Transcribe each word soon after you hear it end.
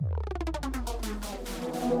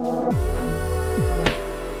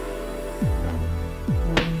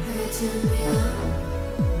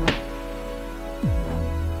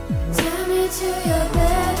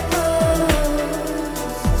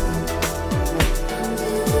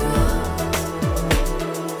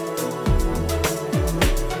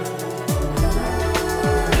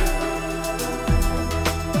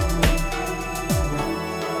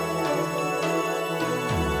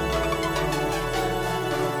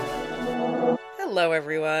Hello,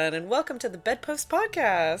 everyone, and welcome to the Bedpost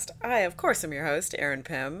Podcast. I, of course, am your host, Erin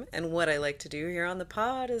Pym, and what I like to do here on the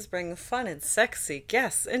pod is bring fun and sexy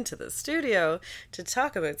guests into the studio to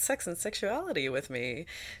talk about sex and sexuality with me.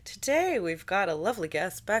 Today, we've got a lovely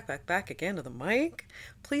guest back again to the mic.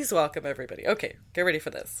 Please welcome everybody. Okay, get ready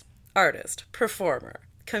for this. Artist, performer,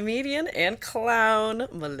 comedian, and clown,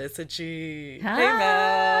 Melissa G. Hi. Hey,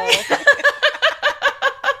 Mel.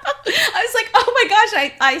 I was like, oh my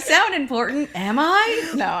gosh, I sound important. Am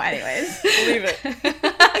I? No, anyways. Leave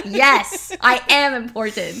it. Yes, I am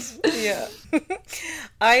important. Yeah.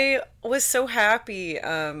 I was so happy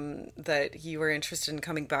that you were interested in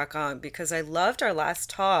coming back on because I loved our last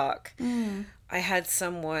talk. I had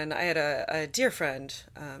a dear friend,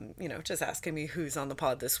 just asking me who's on the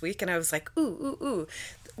pod this week. And I was like, ooh.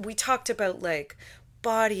 We talked about like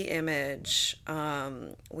body image.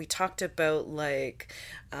 We talked about like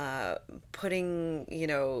putting,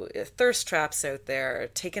 thirst traps out there,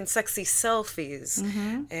 taking sexy selfies,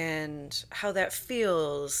 and how that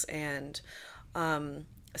feels, and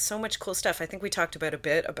so much cool stuff. I think we talked about a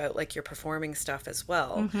bit about like your performing stuff as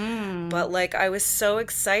well. But like I was so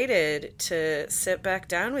excited to sit back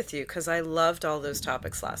down with you because I loved all those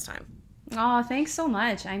topics last time. Oh, thanks so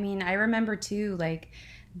much. I mean, I remember too, like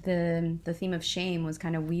the theme of shame was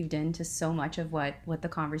kind of weaved into so much of what the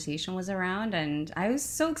conversation was around, and I was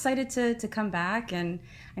so excited to come back. And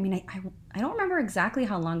I mean, I don't remember exactly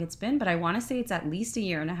how long it's been, but I want to say it's at least a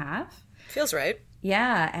year and a half. Feels right.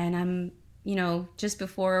 Yeah, and I'm just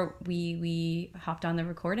before we hopped on the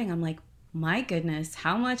recording, I'm like, my goodness,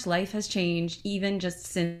 how much life has changed even just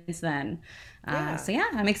since then. So yeah,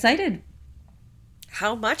 I'm excited.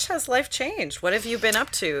 How much has life changed? What have you been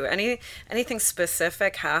up to? Anything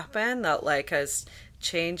specific happen that like has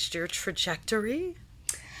changed your trajectory?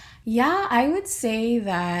 Yeah, I would say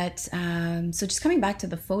that, so just coming back to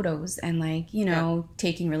the photos and like,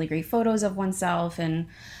 taking really great photos of oneself. And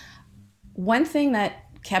one thing that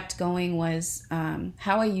kept going was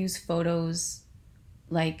how I use photos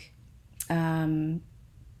like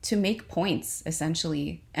to make points,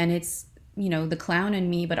 essentially. And it's, the clown in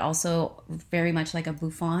me, but also very much like a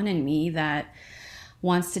bouffon in me that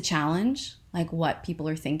wants to challenge like what people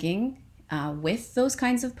are thinking with those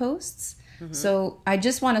kinds of posts. So I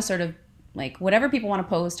just want to sort of like whatever people want to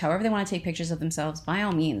post, however they want to take pictures of themselves, by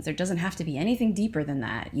all means. There doesn't have to be anything deeper than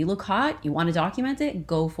that. You look hot, you want to document it,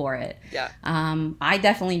 go for it. Yeah. I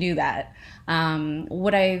definitely do that.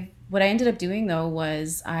 What I ended up doing though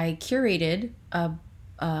was I curated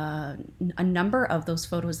a number of those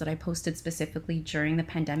photos that I posted specifically during the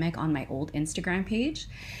pandemic on my old Instagram page.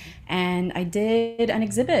 And I did an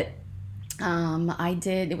exhibit.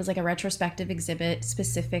 It was like a retrospective exhibit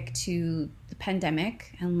specific to the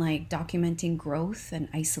pandemic and like documenting growth and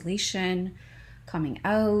isolation, coming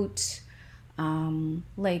out.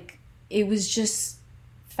 Like it was just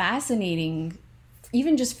fascinating,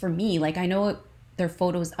 even just for me. Like I know they're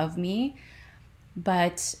photos of me,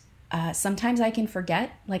 but sometimes I can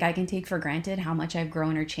forget, like I can take for granted how much I've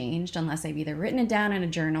grown or changed unless I've either written it down in a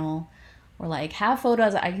journal or like have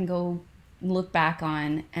photos I can go look back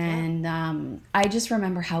on. And I just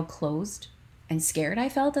remember how closed and scared I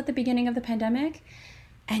felt at the beginning of the pandemic.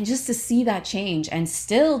 And just to see that change and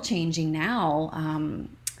still changing now,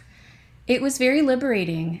 it was very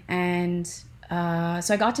liberating. And so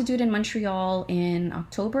I got to do it in Montreal in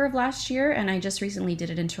October of last year. And I just recently did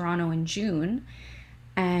it in Toronto in June.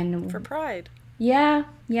 And for Pride. Yeah,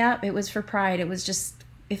 it was for Pride.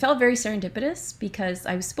 It felt very serendipitous because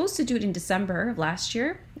I was supposed to do it in December of last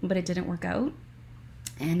year, but it didn't work out.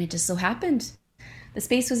 And it just so happened. The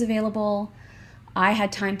space was available. I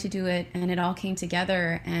had time to do it, and it all came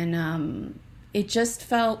together. And it just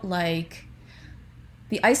felt like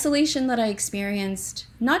the isolation that I experienced,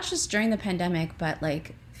 not just during the pandemic, but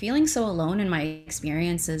like feeling so alone in my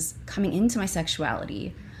experiences, coming into my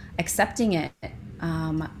sexuality, accepting it,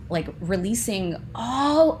 like releasing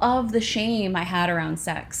all of the shame I had around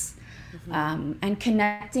sex, and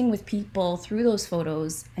connecting with people through those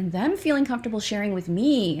photos and them feeling comfortable sharing with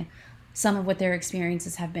me some of what their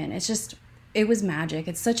experiences have been. It was magic.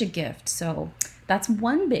 It's such a gift. So that's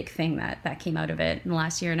one big thing that came out of it in the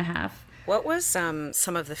last year and a half. What was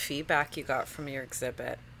some of the feedback you got from your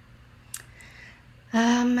exhibit?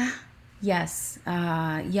 Yes.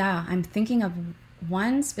 Yeah, I'm thinking of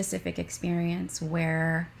one specific experience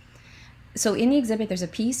where, so in the exhibit, there's a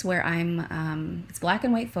piece where it's black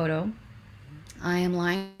and white photo. I am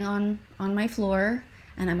lying on my floor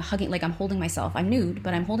and I'm hugging, like I'm holding myself. I'm nude,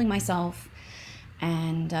 but I'm holding myself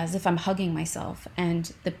and as if I'm hugging myself.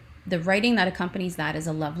 And the writing that accompanies that is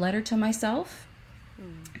a love letter to myself.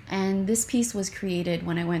 And this piece was created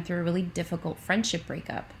when I went through a really difficult friendship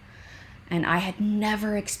breakup. And I had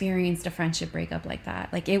never experienced a friendship breakup like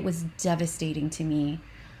that. Like, it was devastating to me,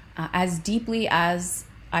 as deeply as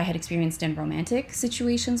I had experienced in romantic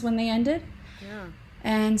situations when they ended. Yeah.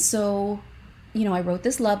 And so, I wrote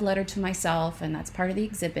this love letter to myself, and that's part of the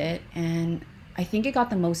exhibit. And I think it got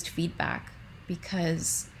the most feedback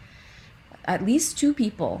because at least two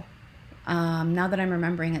people, now that I'm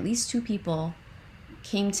remembering, at least two people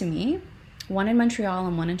came to me, one in Montreal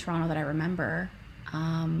and one in Toronto that I remember,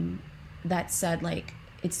 that said, like,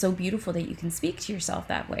 it's so beautiful that you can speak to yourself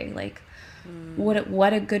that way. Like,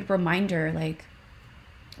 what a good reminder. Like,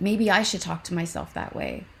 maybe I should talk to myself that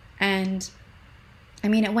way. And I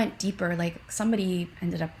mean, it went deeper. Like, somebody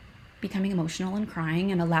ended up becoming emotional and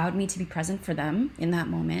crying and allowed me to be present for them in that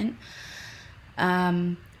moment.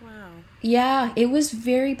 Wow. Yeah, it was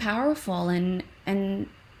very powerful. And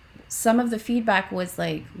some of the feedback was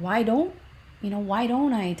like, why don't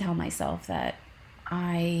I tell myself that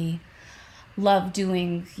I love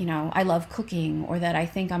doing, I love cooking, or that I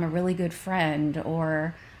think I'm a really good friend,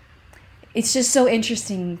 or it's just so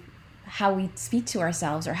interesting how we speak to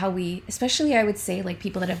ourselves, or how we, especially I would say, like,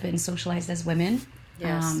 people that have been socialized as women.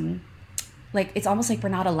 Yes. Like, it's almost like we're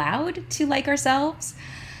not allowed to like ourselves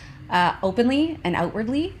openly and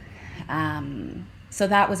outwardly. So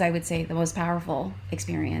that was, I would say, the most powerful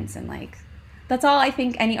experience. And, like, that's all I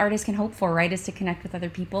think any artist can hope for, right? Is to connect with other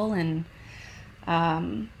people. And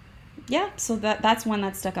yeah, so that's one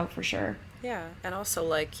that stuck out for sure. Yeah. And also,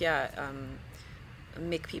 like,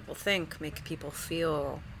 make people think, make people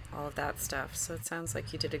feel, all of that stuff. So it sounds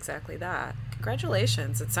like you did exactly that.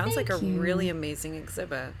 Congratulations. It sounds like a really amazing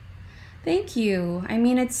exhibit. Thank you. I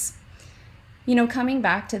mean, it's, coming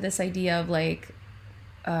back to this idea of, like,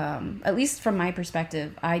 at least from my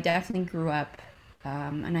perspective, I definitely grew up,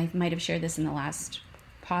 and I might have shared this in the last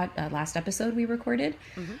episode we recorded.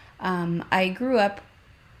 Mm-hmm. I grew up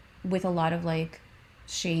with a lot of, like,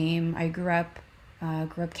 shame. I grew up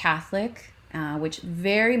Catholic, which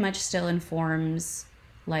very much still informs,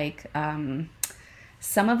 like,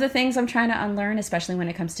 some of the things I'm trying to unlearn, especially when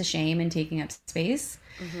it comes to shame and taking up space.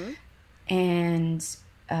 Mm-hmm. And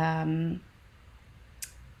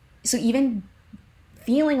so even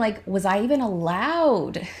feeling like, was I even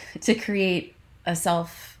allowed to create a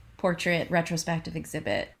self-portrait retrospective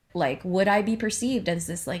exhibit? Like, would I be perceived as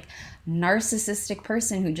this, like, narcissistic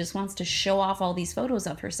person who just wants to show off all these photos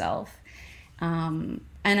of herself? And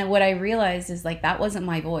what I realized is, like, that wasn't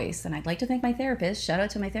my voice. And I'd like to thank my therapist, shout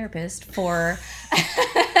out to my therapist, for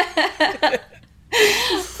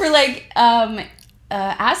for, like,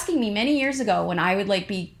 asking me many years ago when I would, like,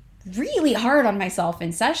 be really hard on myself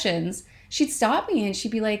in sessions. She'd stop me and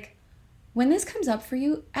she'd be like, when this comes up for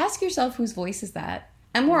you, ask yourself, whose voice is that?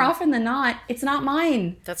 And more often than not, it's not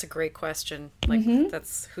mine. That's a great question. Like,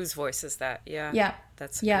 that's, whose voice is that? Yeah. Yeah.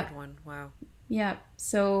 That's a good one. Wow. Yeah.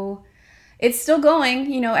 So it's still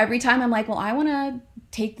going, every time I'm like, well, I want to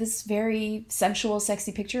take this very sensual,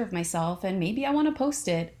 sexy picture of myself and maybe I want to post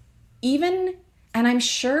it. And I'm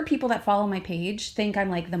sure people that follow my page think I'm,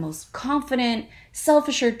 like, the most confident,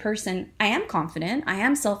 self-assured person. I am confident. I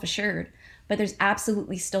am self-assured. But there's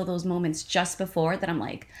absolutely still those moments just before that I'm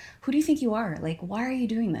like, who do you think you are? Like, why are you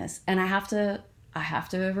doing this? And I have to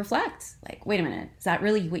reflect. Like, wait a minute. Is that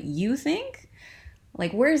really what you think?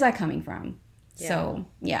 Like, where is that coming from? Yeah. So,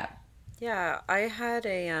 yeah. Yeah, I had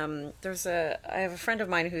I have a friend of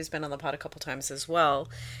mine who's been on the pod a couple times as well,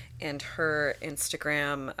 and her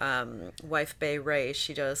Instagram, wife Bay Ray,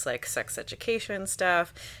 she does, like, sex education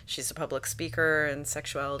stuff. She's a public speaker and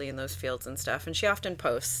sexuality in those fields and stuff, and she often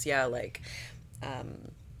posts, like,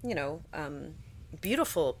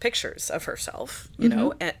 beautiful pictures of herself,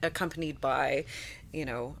 accompanied by,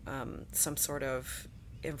 some sort of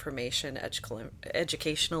information,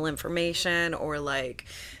 educational information, or, like,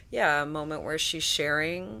 a moment where she's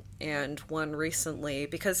sharing. And one recently,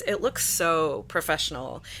 because it looks so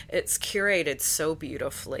professional, it's curated so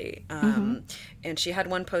beautifully. And she had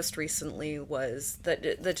one post recently was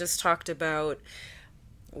that just talked about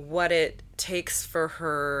what it takes for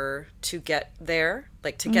her to get there,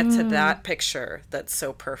 like, to get to that picture that's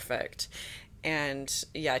so perfect. and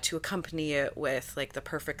yeah, to accompany it with like the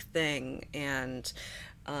perfect thing, and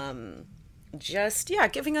just yeah,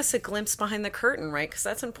 giving us a glimpse behind the curtain, right? Because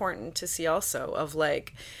that's important to see also, of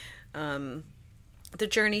like the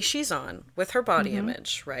journey she's on with her body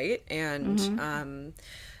image, right? And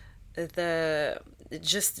the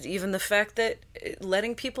just even the fact that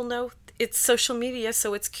letting people know it's social media,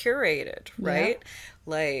 so it's curated, right? Yeah.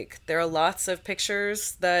 Like there are lots of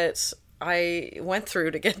pictures that I went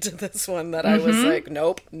through to get to this one that I was like,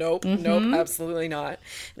 nope, absolutely not.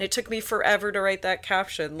 And it took me forever to write that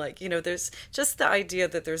caption. Like, you know, there's just the idea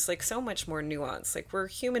that there's like so much more nuance. Like we're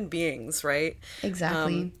human beings, right?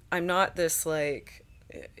 Exactly. I'm not this like,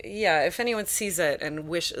 yeah, if anyone sees it and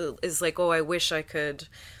is like, oh, I wish I could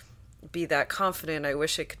be that confident, I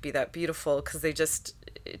wish it could be that beautiful, because they just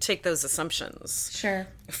take those assumptions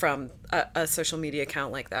from a social media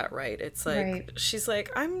account like that, right? It's like she's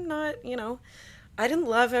like, I'm not, you know, I didn't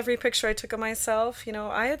love every picture I took of myself, you know,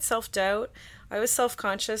 I had self-doubt, I was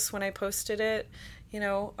self-conscious when I posted it, you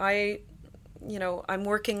know, I'm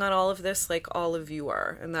working on all of this like all of you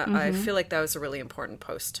are, and that I feel like that was a really important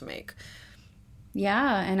post to make.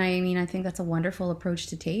 Yeah, and I mean, I think that's a wonderful approach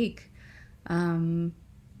to take.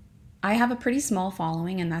 I have a pretty small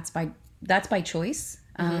following, and that's by choice,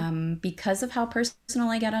 because of how personal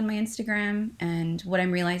I get on my Instagram, and what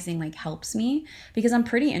I'm realizing like helps me, because I'm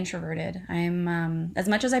pretty introverted. I'm as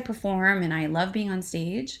much as I perform and I love being on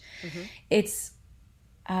stage, it's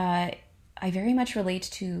I very much relate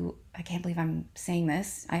to, I can't believe I'm saying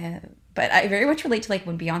this, but I very much relate to like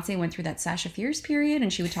when Beyonce went through that Sasha Fierce period,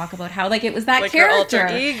 and she would talk about how like it was that like character, her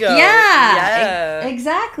alter ego. Yeah.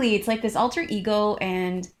 Exactly. It's like this alter ego,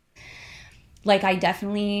 and like I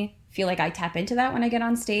definitely feel like I tap into that when I get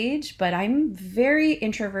on stage, but I'm very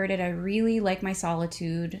introverted. I really like my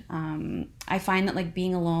solitude. I find that like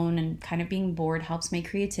being alone and kind of being bored helps my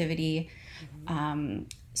creativity.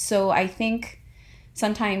 So I think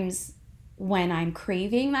sometimes when I'm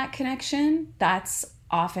craving that connection, that's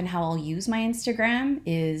often how I'll use my Instagram.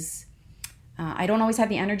 Is I don't always have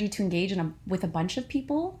the energy to engage with a bunch of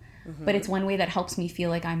people, but it's one way that helps me feel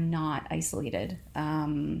like I'm not isolated.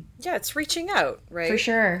 Yeah, it's reaching out, right? For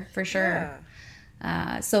sure.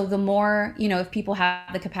 Yeah. So the more, you know, if people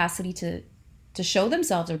have the capacity to show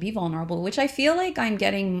themselves or be vulnerable, which I feel like I'm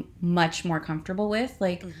getting much more comfortable with,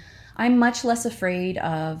 like I'm much less afraid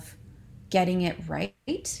of getting it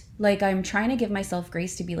right. Like I'm trying to give myself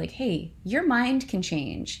grace to be like, hey, your mind can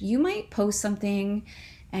change. You might post something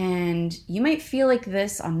and you might feel like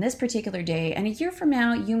this on this particular day, and a year from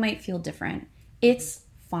now you might feel different. It's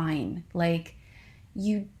fine. Like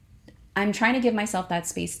I'm trying to give myself that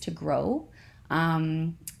space to grow.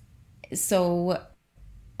 So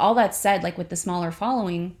all that said, like with the smaller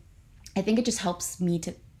following, I think it just helps me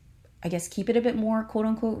to, I guess, keep it a bit more quote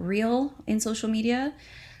unquote real in social media.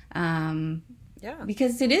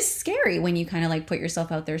 Because it is scary when you kind of like put yourself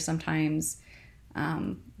out there sometimes.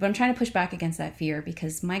 But I'm trying to push back against that fear,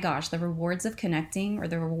 because my gosh, the rewards of connecting, or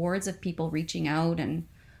the rewards of people reaching out and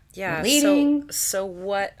relating. So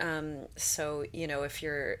what, so, you know, if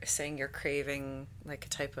you're saying you're craving like a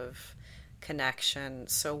type of connection,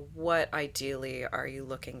 so what ideally are you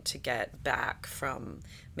looking to get back from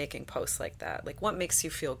making posts like that? Like what makes you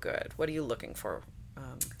feel good? What are you looking for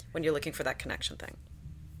when you're looking for that connection thing?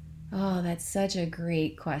 Oh, that's such a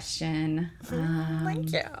great question.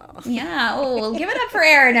 Thank you. Yeah. Oh, well, give it up for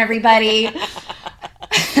Erin, everybody.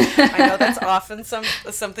 I know that's often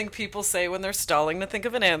something people say when they're stalling to think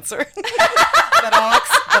of an answer. But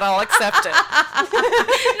I'll accept it.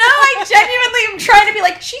 No, I genuinely am trying to be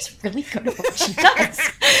like, she's really good at what she does.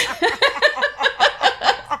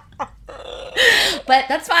 But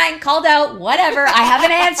that's fine. Called out. Whatever. I have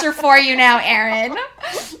an answer for you now, Erin.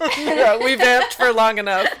 Yeah, we've amped for long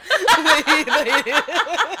enough.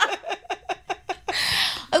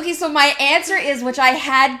 Okay, so my answer is, which I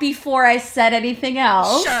had before I said anything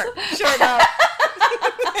else. Sure enough.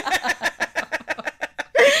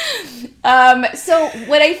 So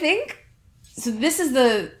what I think, this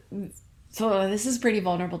is pretty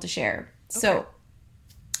vulnerable to share. Okay. So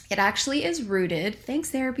it actually is rooted, thanks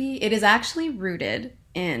therapy, it is actually rooted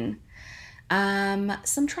in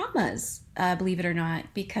some traumas, believe it or not,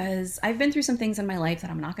 because I've been through some things in my life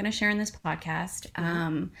that I'm not going to share in this podcast.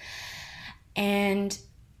 And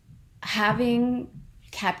having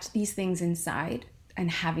kept these things inside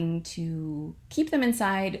and having to keep them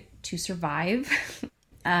inside to survive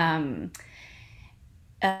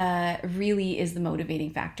really is the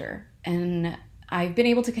motivating factor. And I've been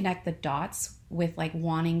able to connect the dots with like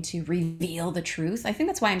wanting to reveal the truth. I think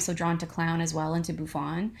that's why I'm so drawn to clown as well, and to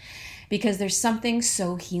Buffon, because there's something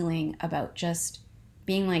so healing about just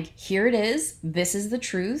being like, here it is. This is the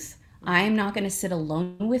truth. I am not going to sit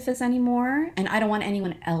alone with this anymore. And I don't want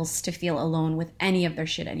anyone else to feel alone with any of their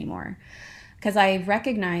shit anymore. Because I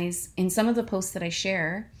recognize in some of the posts that I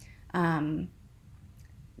share,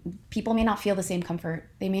 people may not feel the same comfort.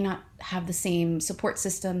 They may not have the same support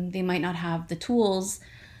system. They might not have the tools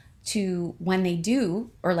to, when they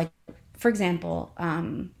do, or like, for example,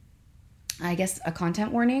 I guess a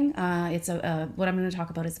content warning. It's what I'm going to talk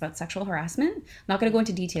about is about sexual harassment. I'm not going to go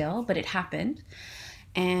into detail, but it happened.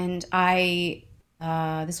 And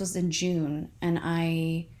this was in June, and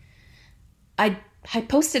I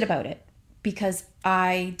posted about it because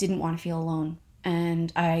I didn't want to feel alone,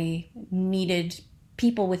 and I needed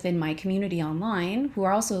people within my community online who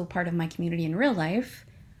are also part of my community in real life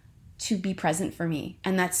to be present for me.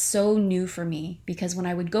 And that's so new for me, because when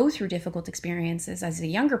I would go through difficult experiences as a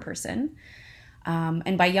younger person,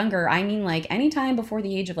 and by younger, I mean like anytime before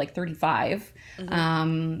the age of like 35,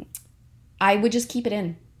 I would just keep it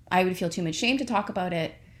in. I would feel too much shame to talk about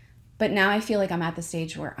it. But now I feel like I'm at the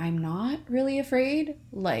stage where I'm not really afraid.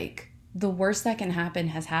 Like, the worst that can happen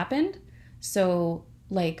has happened. So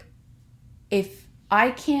like, if I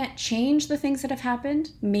can't change the things that have happened,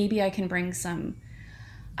 maybe I can bring some,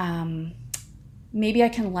 maybe I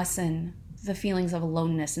can lessen the feelings of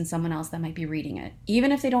aloneness in someone else that might be reading it.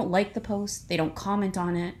 Even if they don't like the post, they don't comment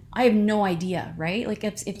on it. I have no idea, right? Like,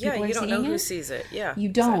 if people are seeing it. Yeah, you don't know who sees it. Yeah, you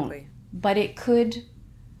don't. Exactly. But it could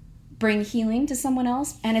bring healing to someone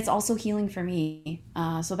else, and it's also healing for me.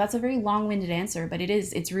 So that's a very long-winded answer, but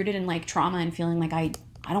it's rooted in like trauma and feeling like I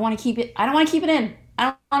don't want to keep it. I don't want to keep it in. I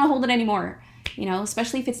don't want to hold it anymore. You know,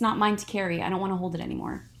 especially if it's not mine to carry. I don't want to hold it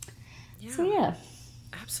anymore. Yeah. So yeah.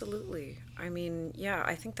 Absolutely. I mean, yeah,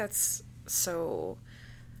 I think that's so,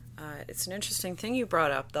 it's an interesting thing you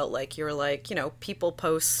brought up, that like, you're like, you know, people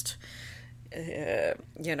post,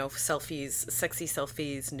 you know, selfies, sexy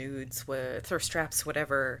selfies, nudes, with thirst traps,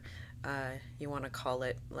 whatever you want to call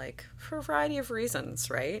it, like for a variety of reasons,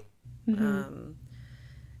 right? And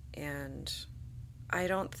I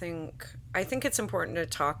think it's important to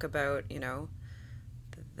talk about, you know,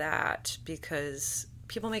 that, because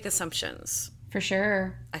people make assumptions. For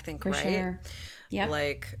sure. I think, for right? Sure. Yeah.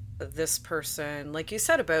 Like this person, like you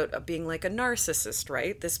said about being like a narcissist,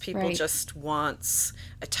 right? This people just wants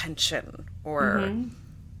attention or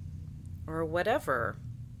whatever.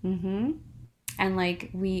 And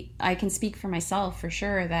like I can speak for myself for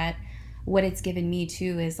sure that what it's given me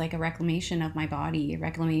too is like a reclamation of my body, a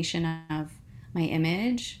reclamation of my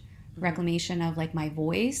image, reclamation of like my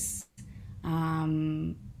voice.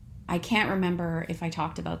 I can't remember if I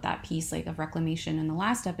talked about that piece like of reclamation in the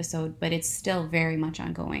last episode, but it's still very much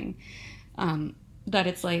ongoing. That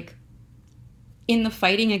it's like in the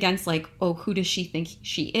fighting against like, oh, who does she think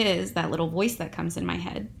she is? That little voice that comes in my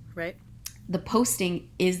head. Right. The posting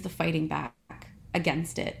is the fighting back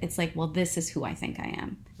against it. It's like, well, this is who I think I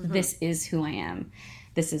am. This is who I am.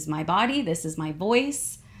 This is my body. This is my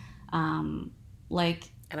voice.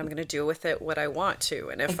 And I'm going to do with it what I want to.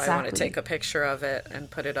 And if I want to take a picture of it and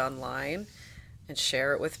put it online and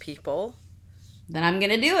share it with people, then I'm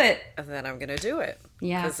going to do it. And then I'm going to do it.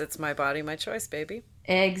 Yeah. Because it's my body, my choice, baby.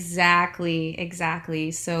 Exactly.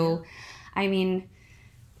 So, I mean,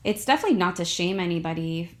 it's definitely not to shame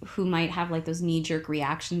anybody who might have like those knee-jerk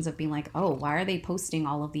reactions of being like, oh, why are they posting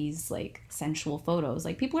all of these like sensual photos?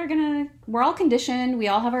 Like, we're all conditioned, we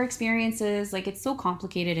all have our experiences, like it's so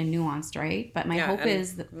complicated and nuanced, right? But my hope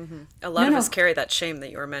is that a lot of us carry that shame that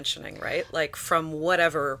you were mentioning, right? Like from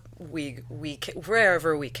whatever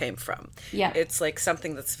wherever we came from. Yeah. It's like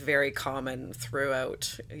something that's very common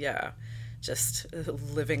throughout, just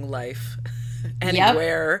living life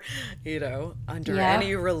anywhere, you know, under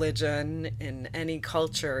any religion, in any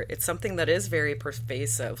culture. It's something that is very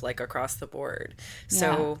pervasive, like across the board.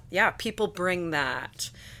 So people bring that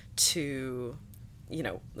to, you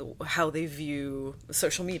know, how they view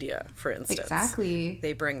social media, for instance. Exactly.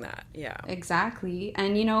 They bring that. Yeah. Exactly.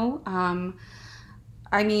 And, you know,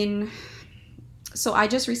 I mean, so I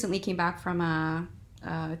just recently came back from a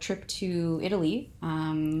trip to Italy.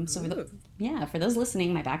 For those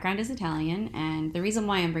listening, my background is Italian, and the reason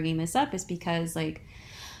why I'm bringing this up is because like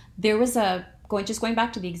there was going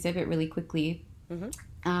back to the exhibit really quickly.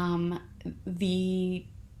 The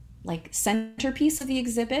like centerpiece of the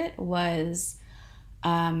exhibit was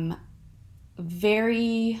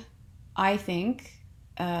very, I think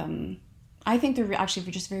they're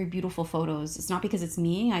actually just very beautiful photos. It's not because it's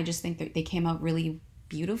me. I just think that they came out really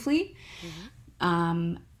beautifully.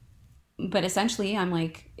 But essentially, I'm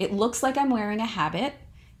like, it looks like I'm wearing a habit,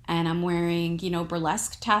 and I'm wearing, you know,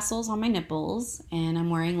 burlesque tassels on my nipples, and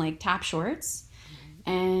I'm wearing like tap shorts.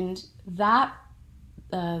 And that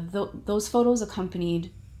those photos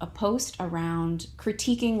accompanied a post around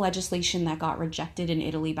critiquing legislation that got rejected in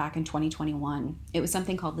Italy back in 2021. It was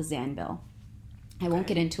something called the Zan Bill. I won't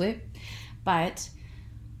get into it, but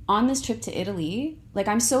on this trip to Italy, like,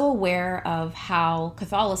 I'm so aware of how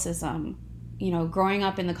Catholicism, you know, growing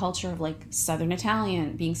up in the culture of like Southern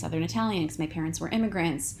Italian, being Southern Italian because my parents were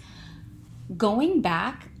immigrants, going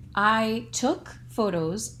back, I took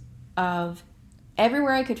photos of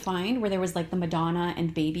everywhere I could find where there was like the Madonna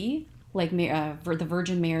and baby, like for the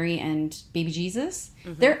Virgin Mary and baby Jesus.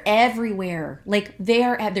 Mm-hmm. They're everywhere. Like,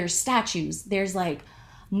 there's statues. There's like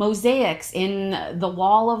mosaics in the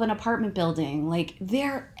wall of an apartment building. Like,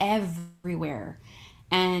 they're everywhere.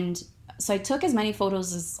 And so I took as many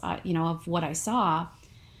photos as, of what I saw.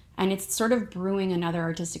 And it's sort of brewing another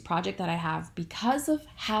artistic project that I have because of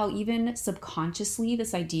how even subconsciously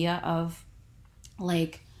this idea of,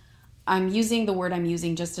 like, I'm using the word I'm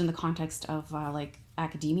using just in the context of like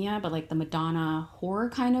academia, but like the Madonna horror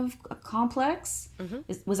kind of complex. Mm-hmm.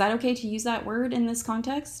 Was that okay to use that word in this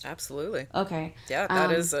context? Absolutely. Okay. Yeah,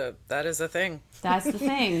 that is a thing. That's the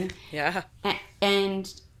thing. Yeah.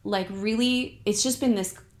 And like, really, it's just been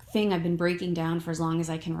this thing I've been breaking down for as long as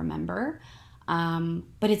I can remember.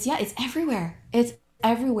 But it's everywhere. It's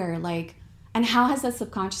everywhere. Like, and how has that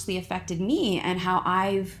subconsciously affected me and how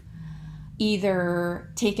I've either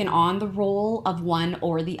taken on the role of one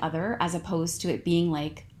or the other, as opposed to it being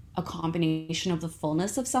like a combination of the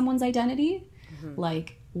fullness of someone's identity. Mm-hmm.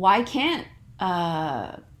 Like, why can't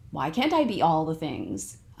I be all the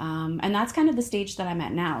things? And that's kind of the stage that I'm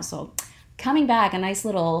at now. So coming back, a nice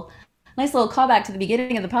little callback to the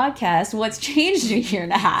beginning of the podcast. What's changed in a year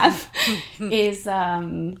and a half is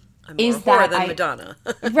more than Madonna.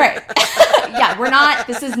 Right. Yeah,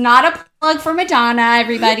 this is not a plug for Madonna,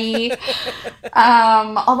 everybody.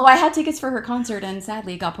 Although I had tickets for her concert and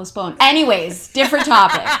sadly it got postponed. Anyways, different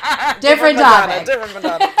topic. Different topic. Different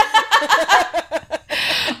Madonna.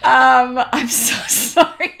 I'm so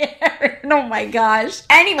sorry, Erin. Oh my gosh.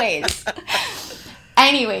 Anyways,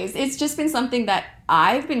 it's just been something that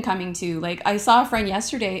I've been coming to. Like, I saw a friend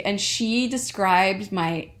yesterday and she described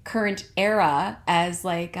my current era as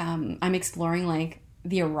like, I'm exploring like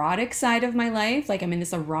the erotic side of my life. Like, I'm in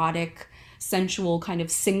this erotic, sensual kind of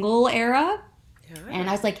single era. Yeah. And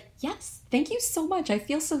I was like, yes, thank you so much. I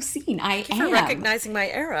feel so seen. Thank you for recognizing my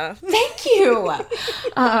era. Thank you.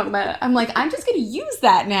 I'm like, I'm just going to use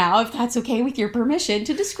that now, if that's okay with your permission,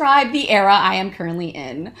 to describe the era I am currently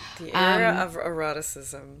in. The era of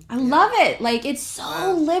eroticism. I love it. Like, it's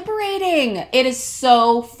so liberating. It is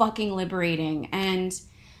so fucking liberating. And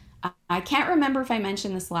I can't remember if I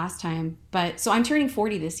mentioned this last time, but so I'm turning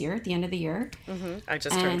 40 this year, at the end of the year. Mm-hmm. I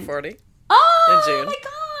just turned 40. Oh, in June. My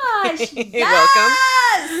gosh. You're yes! welcome.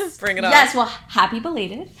 Bring it on. Yes, well, happy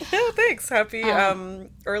belated. Oh, thanks. Happy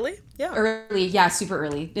early? Yeah. Early, yeah, super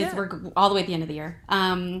early. We're all the way at the end of the year.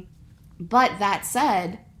 But that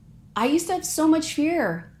said, I used to have so much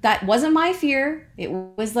fear. That wasn't my fear. It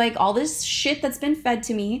was like all this shit that's been fed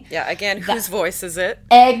to me. Yeah, again, whose voice is it?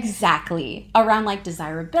 Exactly. Around like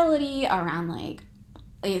desirability, around like,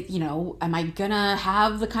 am I gonna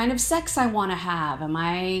have the kind of sex I want to have? Am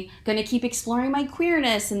I gonna keep exploring my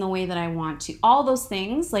queerness in the way that I want to? All those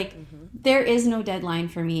things, like, there is no deadline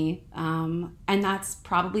for me. And that's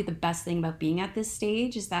probably the best thing about being at this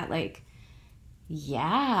stage, is that, like,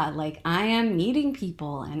 yeah, like, I am meeting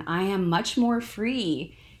people and I am much more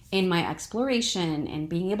free in my exploration and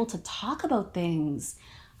being able to talk about things.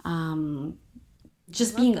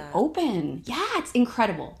 Just being open. Yeah, it's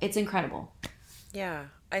incredible. It's incredible. Yeah,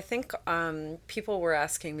 I think people were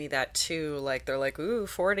asking me that too. Like, they're like, ooh,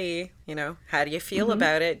 40, how do you feel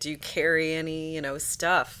about it? Do you carry any,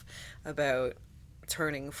 stuff about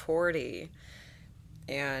turning 40?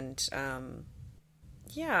 And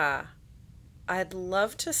yeah, I'd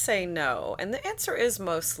love to say no. And the answer is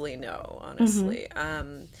mostly no, honestly.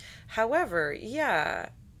 However, yeah,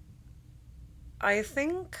 I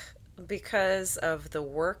think because of the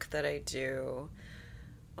work that I do,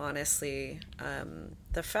 honestly,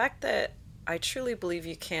 the fact that I truly believe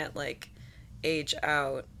you can't, like, age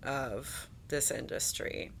out of this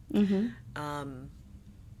industry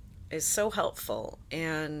is so helpful.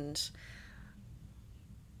 And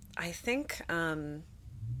I think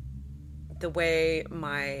the way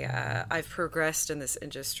I've progressed in this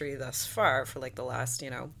industry thus far for like the last,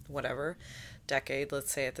 whatever decade,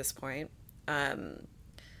 let's say at this point,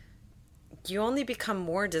 you only become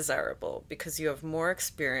more desirable because you have more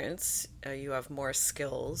experience, you have more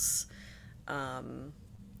skills. I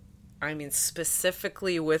mean,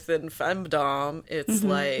 specifically within femdom, it's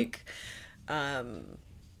like,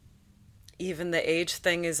 even the age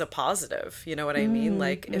thing is a positive. You know what I mean?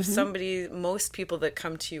 Like if most people that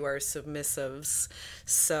come to you are submissives.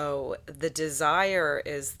 So the desire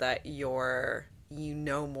is that you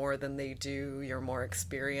know more than they do. You're more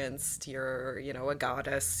experienced. You're, a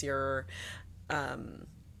goddess. You're, that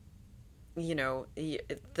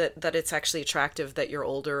it's actually attractive that you're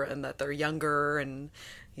older and that they're younger, and,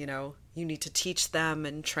 you need to teach them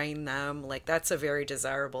and train them. Like that's a very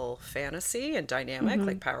desirable fantasy and dynamic,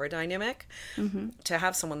 like power dynamic, to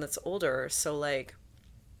have someone that's older. So like,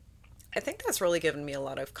 I think that's really given me a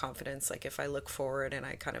lot of confidence. Like if I look forward and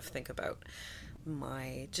I kind of think about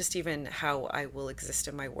just even how I will exist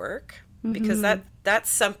in my work, because that's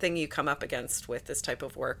something you come up against with this type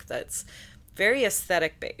of work that's very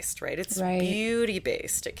aesthetic based, right? It's beauty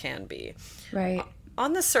based. It can be. Right.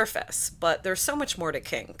 On the surface, but there's so much more to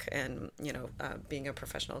kink and, being a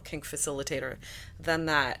professional kink facilitator than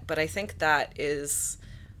that. But I think that is,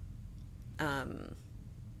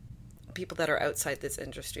 people that are outside this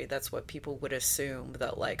industry, that's what people would assume,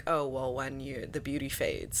 that like, oh, well, when the beauty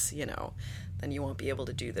fades, then you won't be able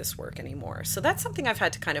to do this work anymore. So that's something I've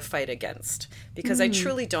had to kind of fight against, because I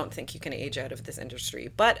truly don't think you can age out of this industry.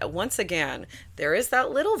 But once again, there is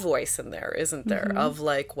that little voice in there, isn't there, of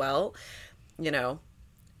like, well,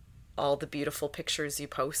 all the beautiful pictures you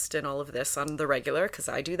post and all of this on the regular, because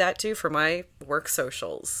I do that too for my work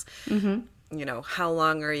socials. How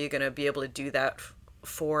long are you going to be able to do that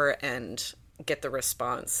for and get the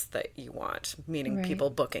response that you want, meaning people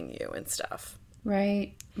booking you and stuff.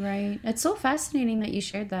 Right. It's so fascinating that you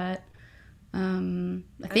shared that.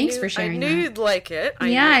 Thanks for sharing that. I knew you'd like it.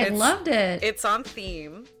 I loved it. It's on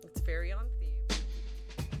theme. It's very on theme.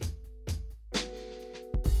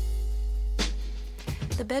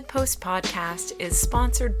 The Bedpost Podcast is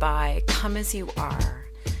sponsored by Come As You Are.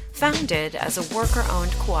 Founded as a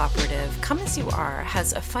worker-owned cooperative, Come As You Are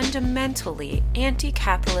has a fundamentally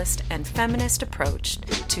anti-capitalist and feminist approach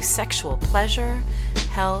to sexual pleasure,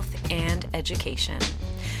 health, and education.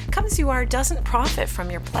 Come As You Are doesn't profit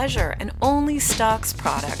from your pleasure and only stocks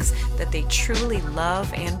products that they truly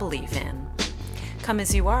love and believe in. Come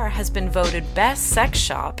As You Are has been voted best sex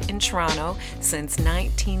shop in Toronto since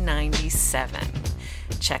 1997.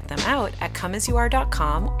 Check them out at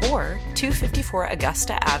comeasyouare.com or 254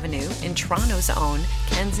 Augusta Avenue in Toronto's own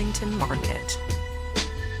Kensington Market.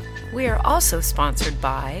 We are also sponsored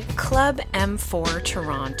by Club M4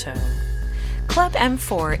 Toronto. Club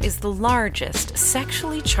M4 is the largest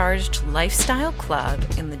sexually charged lifestyle club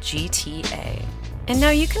in the GTA. And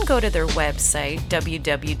now you can go to their website,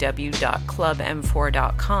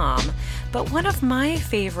 www.clubm4.com, but one of my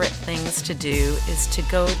favorite things to do is to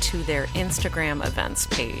go to their Instagram events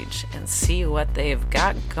page and see what they've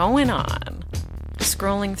got going on.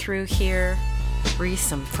 Scrolling through here,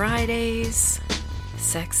 Threesome Fridays,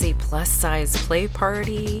 Sexy Plus Size Play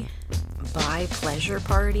Party, Bi Pleasure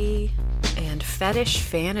Party, and Fetish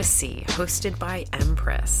Fantasy hosted by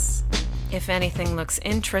Empress. If anything looks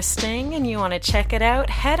interesting and you want to check it out,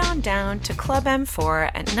 head on down to Club M4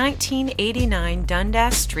 at 1989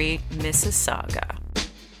 Dundas Street, Mississauga. I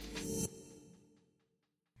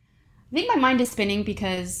think my mind is spinning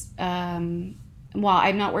because, I'm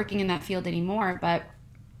not working in that field anymore, but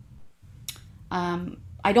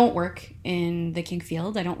I don't work in the kink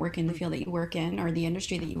field. I don't work in the field that you work in or the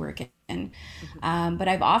industry that you work in. But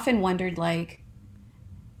I've often wondered, like,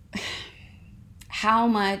 how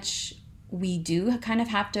much we do kind of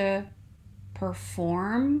have to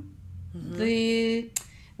perform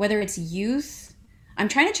whether it's youth. I'm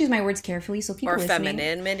trying to choose my words carefully so people listening.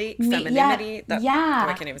 Femininity. Yeah.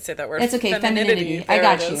 I can't even say that word. It's okay. Femininity. I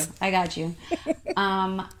got you.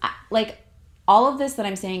 Like all of this that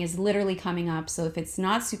I'm saying is literally coming up. So if it's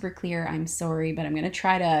not super clear, I'm sorry, but I'm going to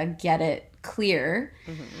try to get it clear.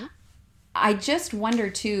 I just wonder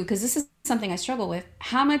too, because this is something I struggle with.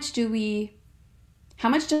 How much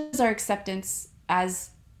does our acceptance as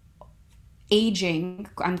aging,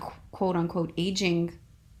 quote unquote, aging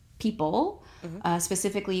people,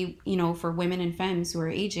 specifically, for women and femmes who are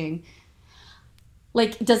aging,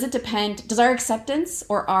 like, does our acceptance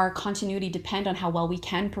or our continuity depend on how well we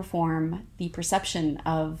can perform the perception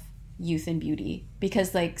of youth and beauty?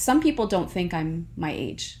 Because, like, some people don't think I'm my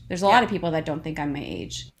age. There's a lot of people that don't think I'm my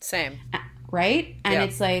age. Same. Right? And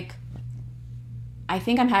it's like, I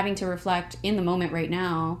think I'm having to reflect in the moment right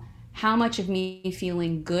now how much of me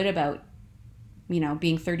feeling good about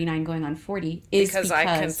being 39 going on 40 is because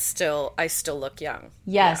I still look young.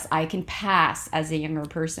 Yes, yeah. I can pass as a younger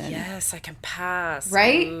person. Yes, I can pass.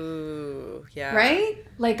 Right? Ooh, yeah. Right?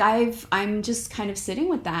 Like I'm just kind of sitting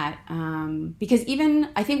with that. Because even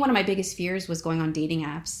I think one of my biggest fears was going on dating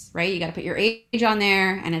apps, right? You got to put your age on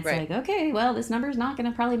there and it's like, okay, well, this number is not going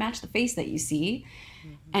to probably match the face that you see.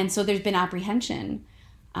 Mm-hmm. And so there's been apprehension.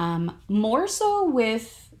 More so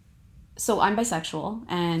with, so I'm bisexual,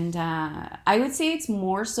 and I would say it's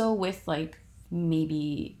more so with like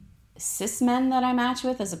maybe cis men that I match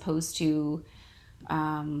with as opposed to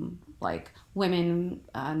like women,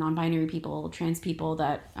 non-binary people, trans people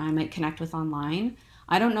that I might connect with online.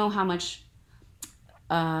 I don't know how much,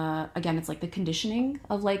 again, it's like the conditioning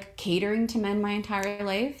of like catering to men my entire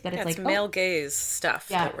life that it's like male gaze stuff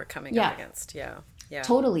that we're coming up against. Yeah.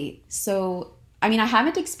 Totally. So, I mean, I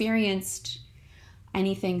haven't experienced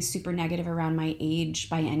anything super negative around my age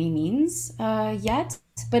by any means yet,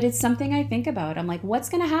 but it's something I think about. I'm like, what's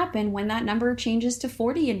going to happen when that number changes to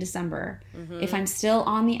 40 in December if I'm still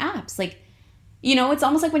on the apps? Like, it's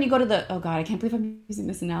almost like when you go to the, oh God, I can't believe I'm using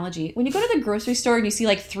this analogy. When you go to the grocery store and you see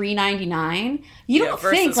like $3.99, you don't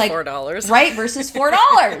think like $4. Right, versus $4.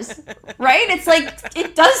 Right? It's like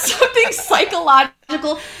it does something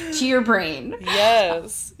psychological to your brain.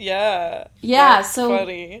 Yes. Yeah. Yeah. That's so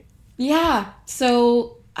funny. Yeah.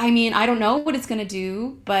 So, I mean, I don't know what it's going to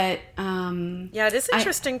do, but... yeah, it is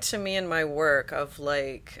interesting to me in my work of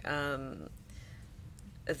like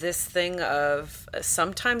this thing of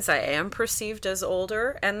sometimes I am perceived as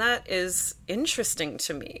older, and that is interesting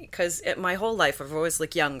to me because my whole life I've always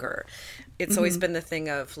looked younger. It's always been the thing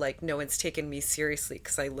of like no one's taken me seriously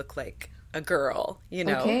because I look like a girl,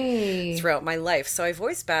 throughout my life. So I've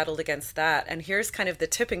always battled against that. And here's kind of the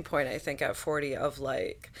tipping point, I think, at 40 of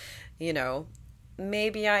like...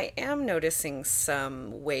 maybe I am noticing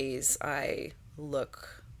some ways I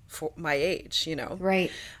look for my age,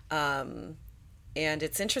 Right. And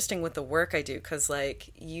it's interesting with the work I do because like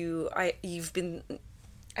I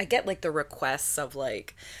get like the requests of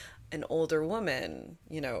like an older woman,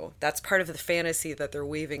 that's part of the fantasy that they're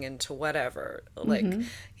weaving into whatever. Like,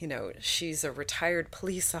 she's a retired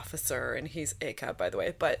police officer, and he's ACAB, by the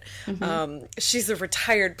way, but she's a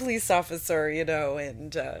retired police officer,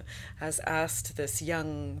 and has asked this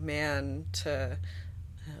young man to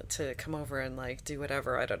come over and like do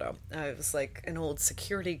whatever. I don't know. I was like an old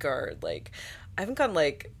security guard. Like, I haven't gone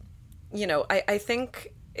like, I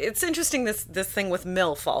think. It's interesting this thing with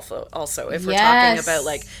MILF also if we're talking about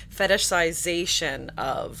like fetishization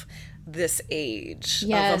of this age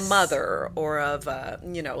of a mother or of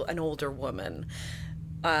an older woman,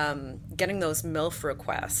 getting those MILF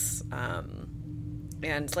requests,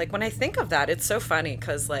 and like when I think of that, it's so funny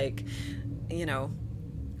because like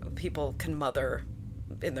people can mother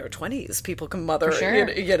in their 20s, people can mother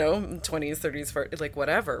 20s, 30s, 40s, like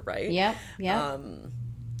whatever, right? Yeah.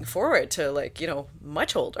 Forward to like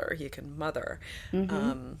much older you can mother.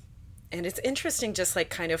 And it's interesting just like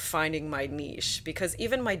kind of finding my niche because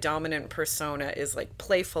even my dominant persona is like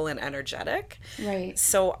playful and energetic, right?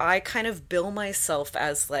 So I kind of bill myself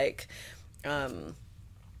as like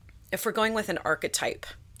if we're going with an archetype,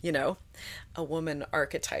 a woman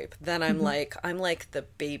archetype, then I'm like the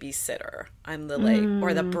babysitter, I'm the like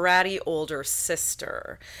or the bratty older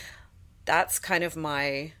sister. That's kind of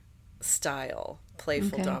my style,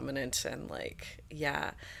 playful, dominant, and like,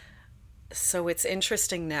 so it's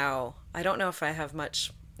interesting now. I don't know if I have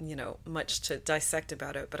much to dissect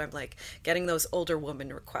about it, but I'm like getting those older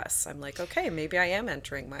woman requests. I'm like, okay, maybe I am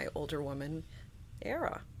entering my older woman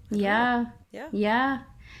era. Yeah.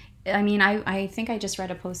 I mean, I think I just read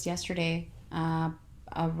a post yesterday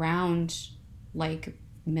around like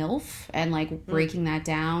MILF and like breaking that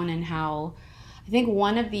down, and how I think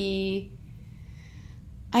one of the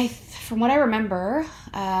from what I remember,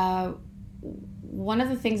 one of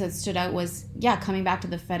the things that stood out was, coming back to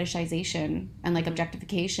the fetishization and like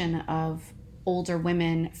objectification of older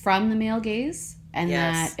women from the male gaze. And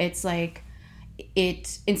that it's like,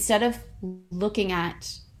 instead of looking at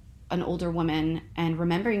an older woman and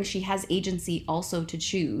remembering she has agency also to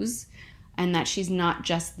choose, and that she's not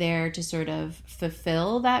just there to sort of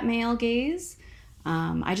fulfill that male gaze.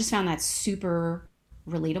 I just found that super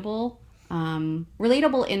relatable.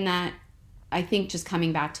 Relatable in that I think just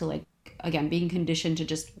coming back to like, again, being conditioned to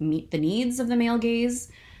just meet the needs of the male gaze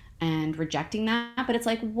and rejecting that. But it's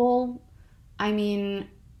like, well, I mean,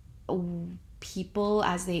 people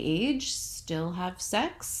as they age still have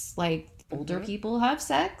sex. Like older people have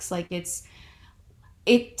sex. Like it's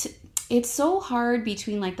so hard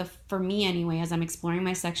between like for me anyway, as I'm exploring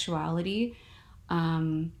my sexuality,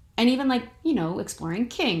 and and even like, you know, exploring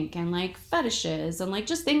kink and like fetishes and like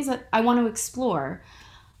just things that I want to explore.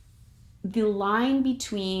 The line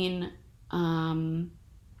between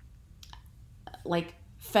like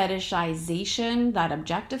fetishization that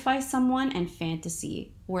objectifies someone and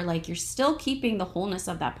fantasy, where like you're still keeping the wholeness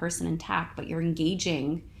of that person intact, but you're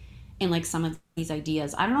engaging in like some of these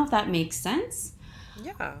ideas. I don't know if that makes sense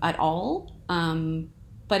at all.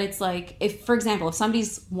 But it's like, if, for example, if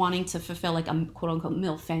somebody's wanting to fulfill like a quote unquote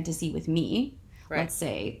MILF fantasy with me, let's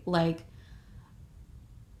say, like,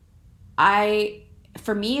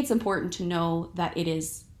 for me, it's important to know that it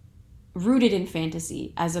is rooted in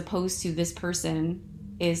fantasy, as opposed to this person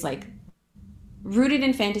is like rooted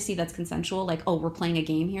in fantasy that's consensual. Like, oh, we're playing a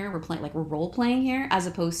game here. We're role playing here, as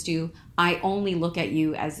opposed to I only look at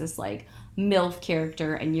you as this like MILF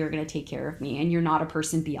character and you're going to take care of me and you're not a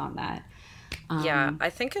person beyond that. Yeah, I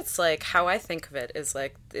think it's like, how I think of it is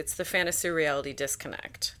like, it's the fantasy reality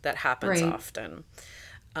disconnect that happens often.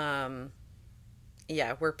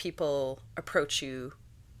 Yeah, where people approach you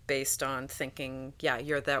based on thinking, yeah,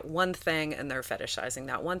 you're that one thing, and they're fetishizing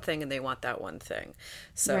that one thing, and they want that one thing.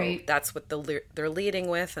 So that's what they're leading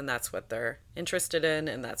with, and that's what they're interested in,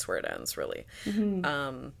 and that's where it ends, really.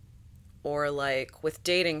 Mm-hmm. Or like with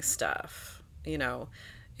dating stuff, you know,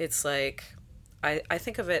 it's like, I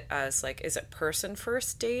think of it as like, is it person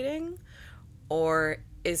first dating, or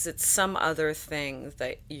is it some other thing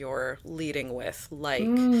that you're leading with, like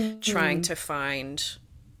trying to find,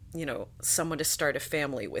 you know, someone to start a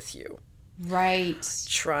family with you. Right.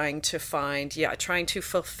 Trying to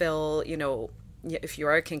fulfill, you know, if you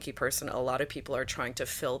are a kinky person, a lot of people are trying to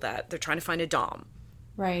fill that. They're trying to find a dom.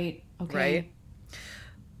 Right. Okay. Right?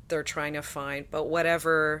 They're trying to find, but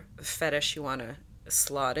whatever fetish you want to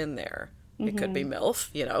slot in there. It could be MILF,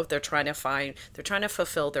 you know, they're trying to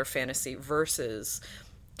fulfill their fantasy versus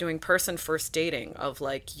doing person first dating of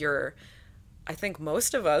like I think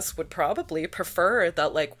most of us would probably prefer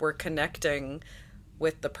that, like, we're connecting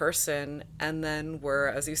with the person and then we're,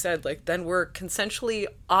 as you said, like, then we're consensually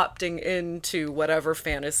opting into whatever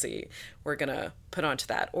fantasy we're gonna put onto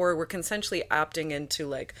that, or we're consensually opting into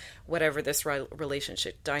like whatever this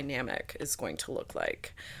relationship dynamic is going to look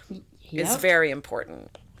like. Is very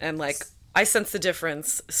important. And like, I sense the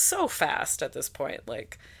difference so fast at this point.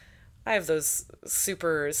 Like, I have those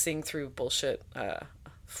super seeing through bullshit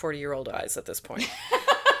 40-year-old eyes at this point.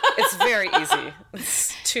 It's very easy.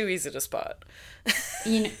 It's too easy to spot.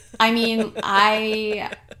 You know, I mean,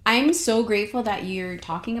 I'm so grateful that you're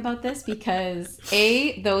talking about this, because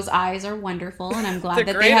those eyes are wonderful, and I'm glad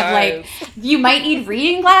that they have eyes. Like, you might need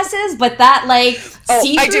reading glasses, but that like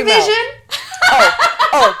see-through vision.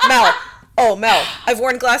 Mel. Mel, I've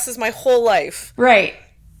worn glasses my whole life. Right.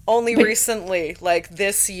 Only recently, like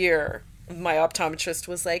this year, my optometrist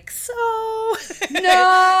was like, so...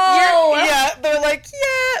 No! They're like,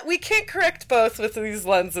 yeah, we can't correct both with these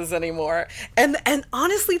lenses anymore. And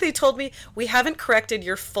honestly, they told me, we haven't corrected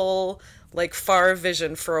your full, like, far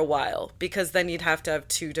vision for a while, because then you'd have to have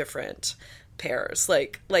two different pairs.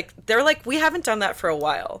 Like they're like, we haven't done that for a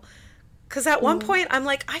while. Because at one point, I'm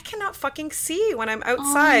like, I cannot fucking see when I'm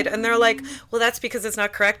outside. And they're like, well, that's because it's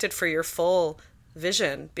not corrected for your full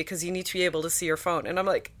vision, because you need to be able to see your phone. And I'm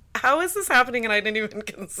like, how is this happening? And I didn't even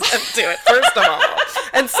consent to it, first of all.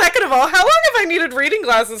 And second of all, how long have I needed reading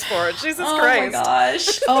glasses for? Jesus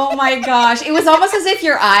Christ. Oh my gosh. It was almost as if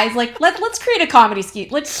your eyes, like, let's create a comedy scheme.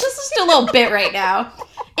 Let's just do a little bit right now.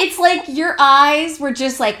 It's like your eyes were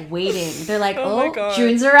just like waiting. They're like, oh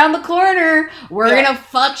June's around the corner. We're going to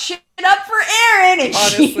fuck shit up for Erin, and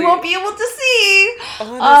she won't be able to see.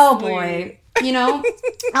 Honestly. Oh boy. You know,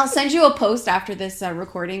 I'll send you a post after this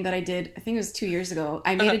recording that I did, I think it was 2 years ago.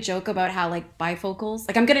 I made a joke about how, like, bifocals,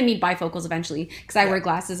 like, I'm going to need bifocals eventually because I wear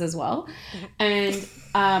glasses as well. And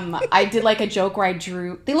I did, like, a joke where I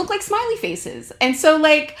drew, they look like smiley faces. And so,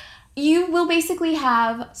 like, you will basically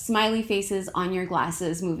have smiley faces on your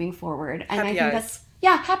glasses moving forward. And I think that's,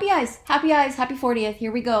 happy eyes, happy 40th.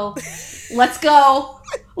 Here we go. Let's go.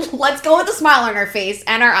 Let's go with a smile on our face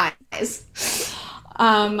and our eyes.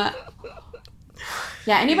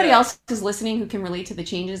 Yeah, anybody else who's listening who can relate to the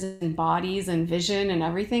changes in bodies and vision and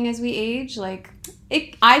everything as we age, like,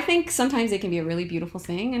 I think sometimes it can be a really beautiful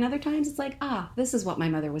thing, and other times it's like, this is what my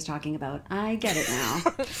mother was talking about. I get it now.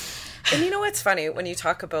 And you know what's funny? When you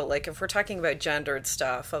talk about, like, if we're talking about gendered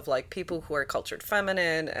stuff of, like, people who are cultured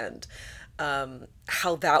feminine and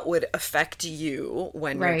how that would affect you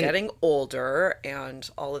when you're getting older and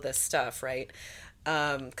all of this stuff, right?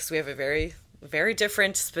 Because we have a very, very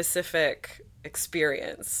different specific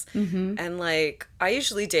experience. And like, I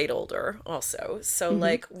usually date older also, so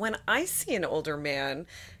like, when I see an older man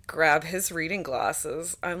grab his reading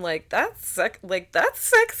glasses. I'm like, that's sexy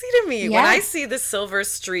to me. When I Yes. see the silver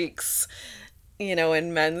streaks,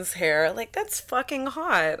 in men's hair, like that's fucking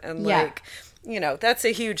hot. And Yeah. like, that's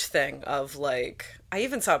a huge thing of like, I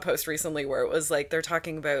even saw a post recently where it was like they're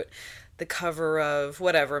talking about the cover of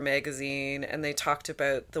whatever magazine, and they talked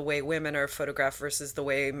about the way women are photographed versus the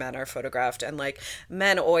way men are photographed. And like,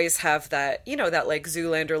 men always have that, that like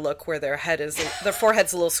Zoolander look where their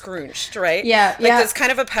forehead's a little scrunched, right? Yeah, Like yeah. this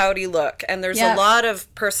kind of a pouty look, and there's Yeah. a lot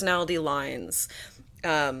of personality lines,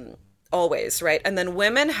 always, right? And then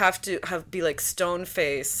women have to be like stone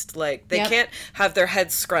faced, like they Yep. can't have their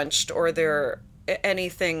head scrunched or their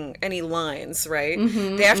any lines, right?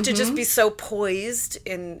 They have to just be so poised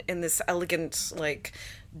in this elegant, like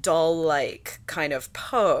doll like kind of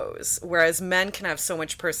pose, whereas men can have so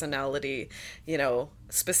much personality,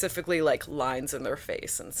 specifically like lines in their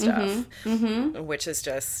face and stuff, which is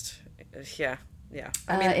just yeah.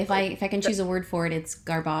 I mean, if I can choose a word for it, it's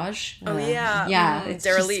garbage. oh yeah, yeah, it's just-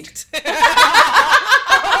 derelict.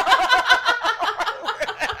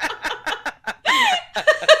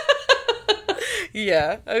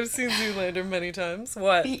 Yeah, I've seen Zoolander many times.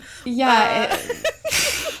 What? yeah.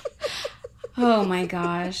 Oh my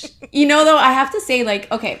gosh. Though, I have to say,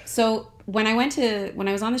 like, okay, so when I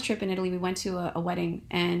was on this trip in Italy, we went to a wedding,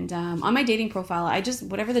 and on my dating profile, I just,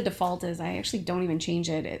 whatever the default is, I actually don't even change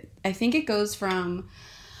it. I think it goes from,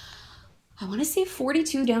 I want to say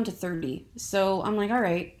 42 down to 30. So I'm like, all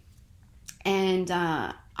right. And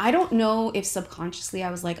I don't know if subconsciously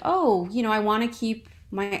I was like, oh, I want to keep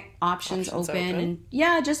my options open,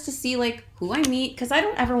 and just to see like who I meet, because I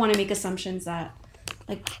don't ever want to make assumptions that,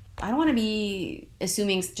 like, I don't want to be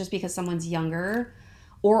assuming just because someone's younger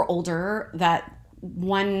or older that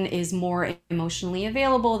one is more emotionally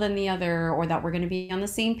available than the other, or that we're going to be on the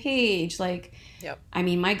same page. Like, Yep. I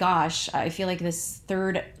mean, my gosh, I feel like this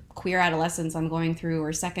third queer adolescence I'm going through,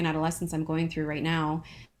 or second adolescence I'm going through right now,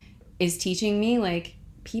 is teaching me like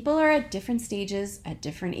people are at different stages at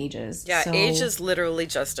different ages. Yeah, So- age is literally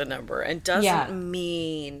just a number and doesn't Yeah.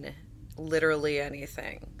 mean literally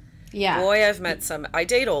anything. yeah. Boy, I've met some. I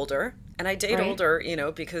date older, and I date Right. older,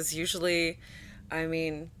 because usually, I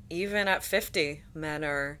mean, even at 50, men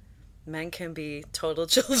can be total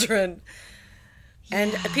children.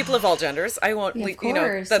 And people of all genders. I won't, Yeah, of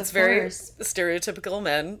course, that's of very course. stereotypical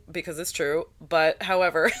men because it's true. But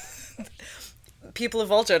however, people of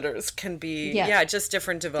all genders can be, Yeah. just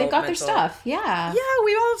different They've developmental. got their stuff. Yeah. Yeah,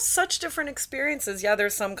 we all have such different experiences. Yeah,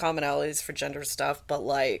 there's some commonalities for gender stuff, but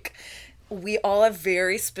like we all have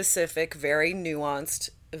very specific, very nuanced,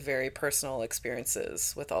 very personal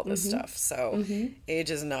experiences with all this stuff. So age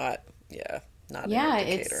is not an Yeah,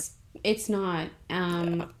 indicator. it's not.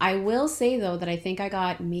 I will say though that I think I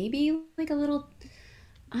got maybe like a little,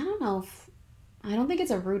 I don't know if, I don't think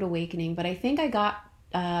it's a rude awakening, but I think I got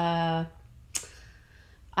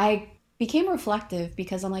I became reflective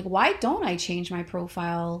because I'm like, why don't I change my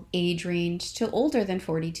profile age range to older than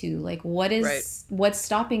 42? Like, what's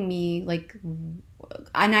stopping me? Like,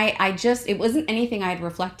 and I just, it wasn't anything I had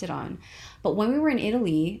reflected on. But when we were in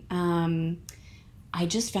Italy, I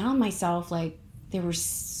just found myself like, there were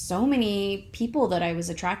so many people that I was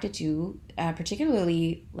attracted to,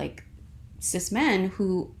 particularly like cis men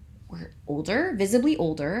who were older, visibly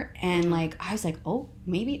older, and like I was like, oh,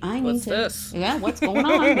 maybe I need What's to, this? yeah, what's going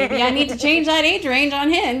on? Maybe I need to change that age range on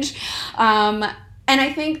Hinge. And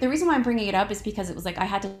I think the reason why I'm bringing it up is because it was like I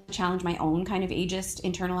had to challenge my own kind of ageist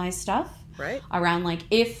internalized stuff Right? around like,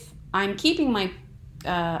 if I'm keeping my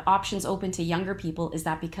options open to younger people, is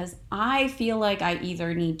that because I feel like I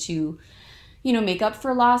either need to, make up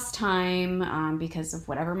for lost time because of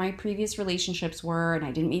whatever my previous relationships were, and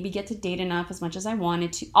I didn't maybe get to date enough as much as I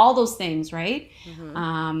wanted to, all those things, right?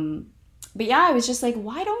 But yeah, I was just like,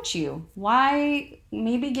 why don't you? Why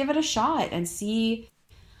maybe give it a shot and see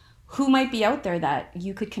who might be out there that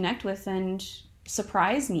you could connect with and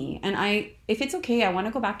surprise me. And if it's okay, I want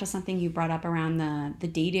to go back to something you brought up around the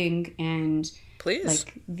dating and Please.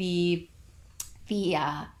 like the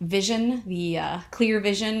vision, the clear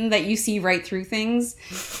vision that you see right through things.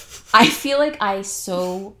 I feel like I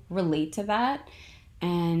so relate to that.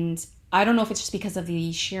 And I don't know if it's just because of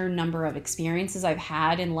the sheer number of experiences I've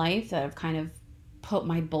had in life that have kind of put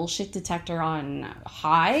my bullshit detector on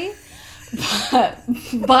high.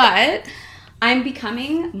 But I'm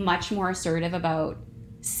becoming much more assertive about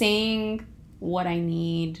saying what I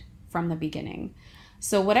need from the beginning.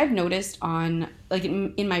 So what I've noticed on, like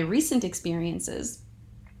in my recent experiences,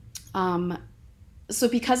 so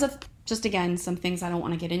because of just, again, some things I don't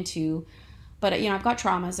want to get into, but I've got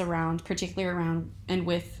traumas around, particularly around and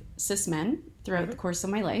with cis men throughout the course of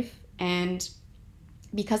my life. And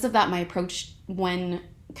because of that, my approach when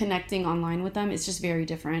connecting online with them is just very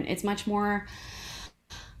different. It's much more,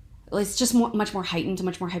 it's just much more heightened,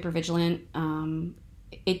 much more hypervigilant.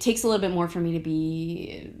 It takes a little bit more for me to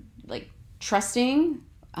be like trusting.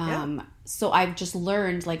 So I've just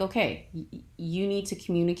learned like, okay, you need to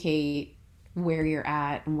communicate where you're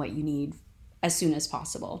at and what you need as soon as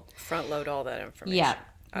possible. Front load all that information. Yeah.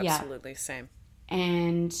 Absolutely. Same.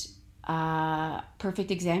 And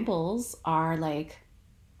perfect examples are like,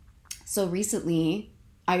 so recently,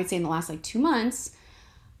 I would say in the last like 2 months,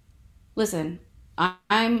 listen,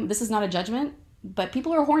 this is not a judgment, but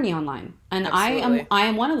people are horny online, and Absolutely. I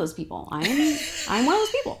am one of those people. I'm one of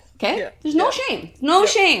those people. Okay, Yeah. There's no shame,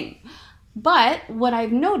 shame. But what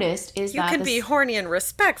I've noticed is You that can be horny and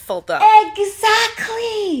respectful, though.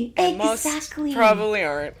 exactly. Most probably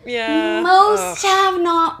aren't. Yeah. Most have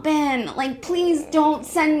not been. Like, please don't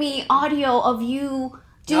send me audio of you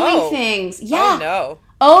doing things. Yeah. Oh, no.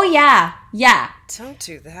 Oh, yeah. Yeah. Don't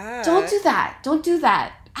do that. Don't do that. Don't do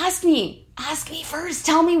that. Ask me first.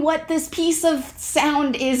 Tell me what this piece of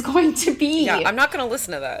sound is going to be. Yeah, I'm not going to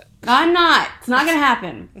listen to that I'm not. It's not going to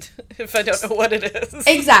happen. if I don't know what it is.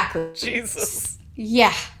 Exactly. Jesus.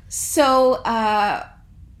 Yeah. So,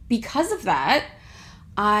 because of that,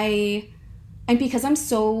 and because I'm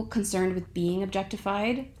so concerned with being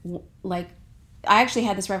objectified, like, I actually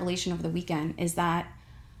had this revelation over the weekend, is that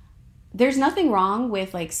there's nothing wrong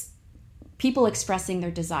with, like, people expressing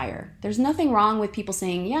their desire. There's nothing wrong with people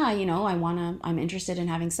saying, yeah, you know, I'm interested in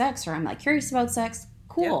having sex, or I'm like curious about sex.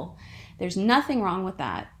 Cool. Yeah. There's nothing wrong with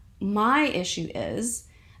that. My issue is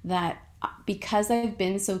that because I've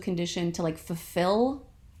been so conditioned to like fulfill,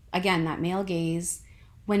 again, that male gaze,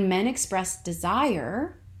 when men express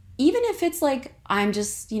desire, even if it's like, I'm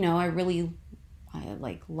just, you know, I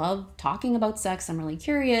like love talking about sex, I'm really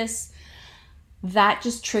curious, that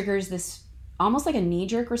just triggers this almost like a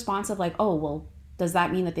knee-jerk response of like, oh, well, does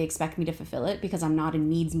that mean that they expect me to fulfill it because I'm not a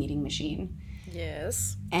needs-meeting machine?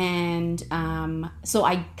 Yes. And so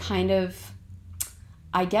I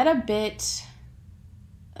get a bit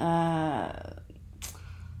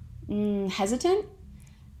hesitant,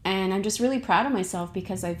 and I'm just really proud of myself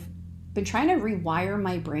because I've been trying to rewire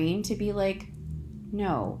my brain to be like,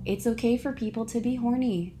 no, it's okay for people to be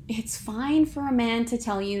horny. It's fine for a man to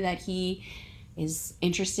tell you that he is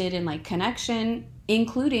interested in like connection,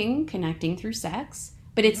 including connecting through sex,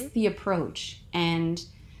 but it's the approach. And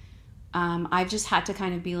I've just had to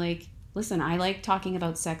kind of be like, listen, I like talking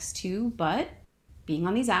about sex too, but being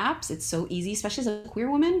on these apps, it's so easy, especially as a queer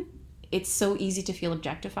woman, it's so easy to feel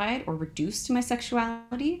objectified or reduced to my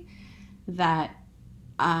sexuality that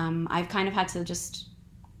I've kind of had to just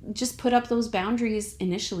put up those boundaries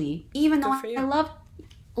initially, even though I love,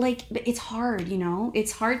 like, it's hard, you know,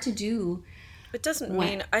 it's hard to do. It doesn't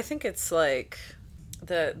mean, I think it's like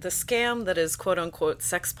the scam that is quote unquote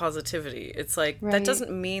sex positivity. It's like, that doesn't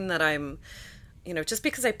mean that I'm, you know, just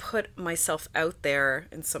because I put myself out there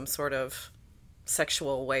in some sort of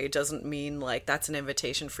sexual way doesn't mean like that's an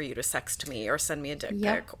invitation for you to sext me or send me a dick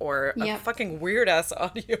pic or a fucking weird ass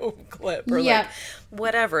audio clip or like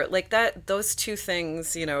whatever. Like that, those two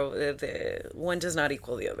things, you know, the one does not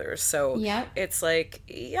equal the other. So it's like,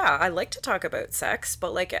 yeah, I like to talk about sex,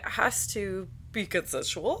 but like it has to be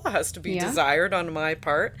consensual. It has to be desired on my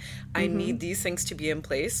part. I need these things to be in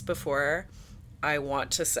place before I want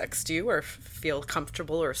to sext you or feel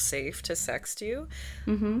comfortable or safe to sext you.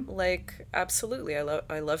 Like, absolutely.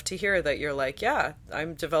 I love to hear that you're like, yeah,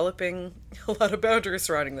 I'm developing a lot of boundaries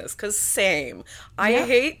surrounding this. Because same.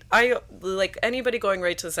 I like anybody going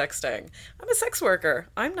right to sexting. I'm a sex worker.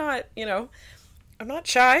 I'm not, you know, I'm not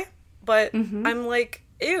shy, but I'm like,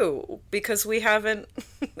 ew, because we haven't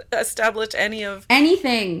established anything.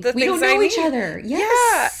 We don't know each other.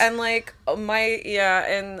 Yes. Yeah. And like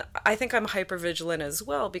and I think I'm hypervigilant as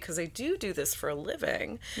well because I do this for a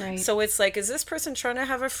living. Right. So it's like, is this person trying to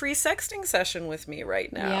have a free sexting session with me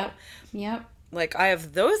right now? Yep. Like I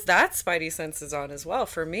have that spidey senses on as well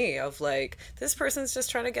for me of like, this person's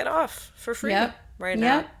just trying to get off for free right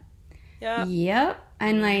now. Yep.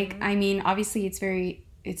 And like, I mean, obviously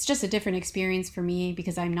it's just a different experience for me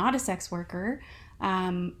because I'm not a sex worker.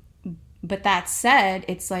 But that said,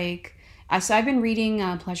 it's like, so I've been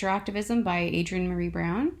reading Pleasure Activism by Adrienne Marie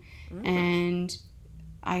Brown. And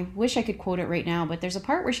I wish I could quote it right now, but there's a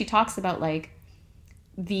part where she talks about like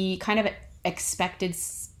the kind of expected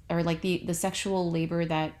or like the sexual labor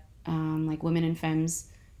that like women and femmes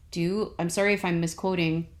do. I'm sorry if I'm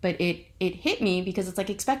misquoting, but it hit me because it's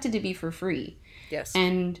like expected to be for free. Yes.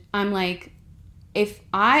 And I'm like, if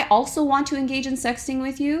I also want to engage in sexting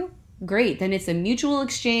with you, great. Then it's a mutual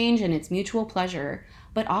exchange and it's mutual pleasure.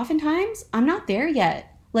 But oftentimes, I'm not there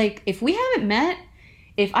yet. Like, if we haven't met,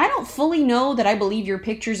 if I don't fully know that I believe your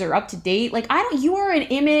pictures are up to date, like, I don't, you are an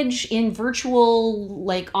image in virtual,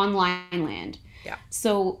 like, online land. Yeah.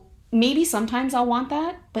 So maybe sometimes I'll want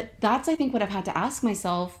that, but that's, I think, what I've had to ask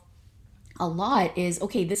myself a lot is,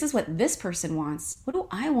 okay, this is what this person wants. What do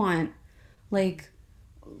I want? Like,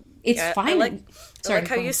 it's Yeah, fine. I like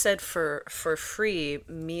how you said for free,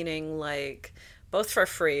 meaning like both for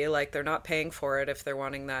free, like they're not paying for it if they're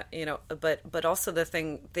wanting that, you know, but also the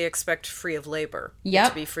thing they expect free of labor. Yep.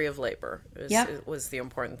 To be free of labor was the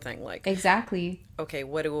important thing. Like, Exactly. okay,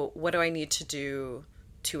 what do I need to do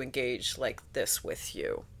to engage like this with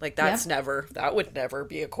you? Like that would never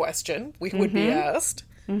be a question we would be asked.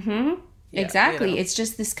 Yeah, exactly. You know. It's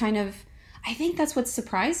just this kind of, I think that's what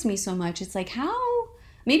surprised me so much. It's like, how,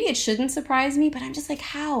 maybe it shouldn't surprise me, but I'm just like,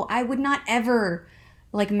 how? I would not ever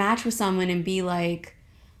like match with someone and be like,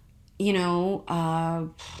 you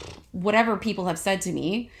know, whatever people have said to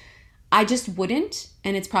me. I just wouldn't.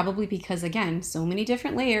 And it's probably because, again, so many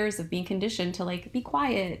different layers of being conditioned to like be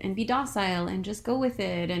quiet and be docile and just go with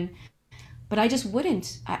it. But I just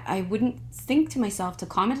wouldn't. I wouldn't think to myself to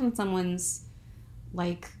comment on someone's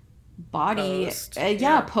like body, Post.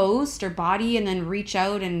 post or body, and then reach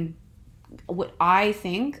out and what I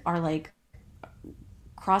think are like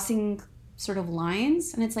crossing sort of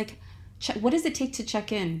lines. And it's like, what does it take to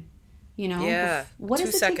check in? You know? Yeah. What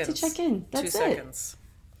does it take to check in? That's 2 seconds.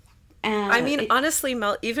 I mean, honestly,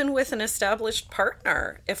 Mel, even with an established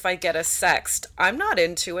partner, if I get a sext, I'm not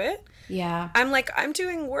into it. Yeah. I'm like, I'm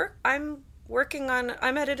doing work. I'm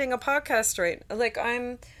editing a podcast like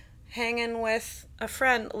I'm hanging with a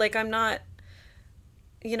friend. Like I'm not,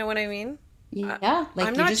 you know what I mean? Yeah. Like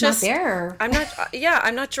I'm you're not just not there.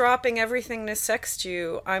 I'm not dropping everything to sext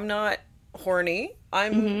you. I'm not horny.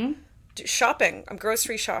 I'm shopping. I'm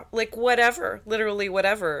grocery shop. Like whatever, literally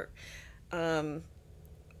whatever.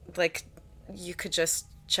 Like you could just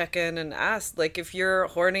check in and ask. Like if you're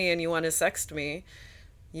horny and you want to sext me,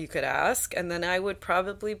 you could ask, and then I would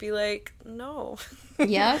probably be like, no.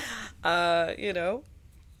 Yeah. You know.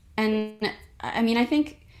 And I mean, I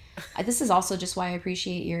think this is also just why I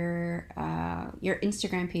appreciate your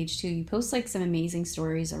Instagram page too. You post like some amazing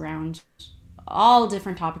stories around all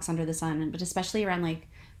different topics under the sun, but especially around like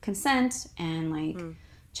consent and like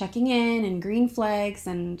checking in and green flags.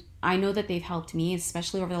 And I know that they've helped me,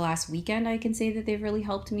 especially over the last weekend. I can say that they've really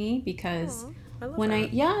helped me because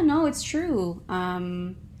it's true.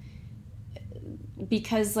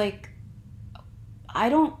 Because like I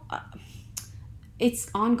don't.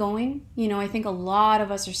 It's ongoing. You know, I think a lot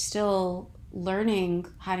of us are still learning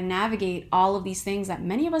how to navigate all of these things that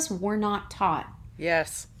many of us were not taught.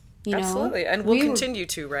 Yes. You absolutely. know? And we'll continue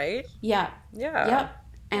to, right? Yeah. Yeah. Yep.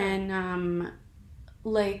 And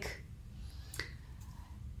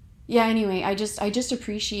anyway, I just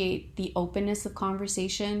appreciate the openness of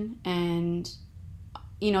conversation. And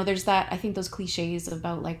you know, there's that, I think those cliches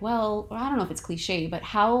about like, well, I don't know if it's cliche, but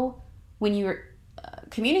how when you're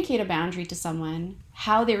communicate a boundary to someone,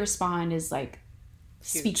 how they respond is like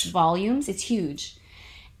speaks volumes. It's huge.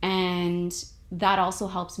 And that also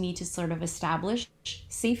helps me to sort of establish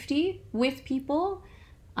safety with people.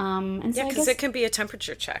 And so because it can be a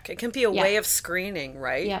temperature check. It can be a way of screening,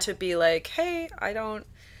 right? Yeah. To be like, hey, I don't,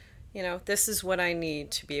 you know, this is what I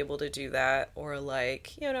need to be able to do that. Or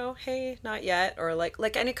like, you know, hey, not yet. Or like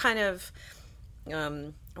any kind of,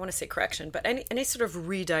 I want to say correction, but any sort of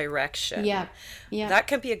redirection. Yeah. That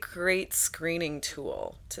can be a great screening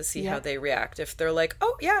tool to see how they react. If they're like,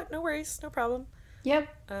 oh, yeah, no worries, no problem. Yep.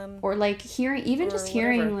 Or like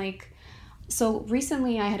hearing like, so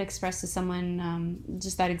recently I had expressed to someone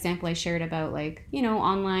just that example I shared about like, you know,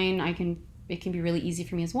 online it can be really easy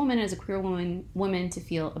for me as a woman, as a queer woman to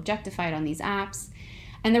feel objectified on these apps.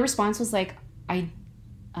 And the response was like, I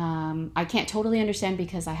can't totally understand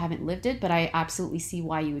because I haven't lived it, but I absolutely see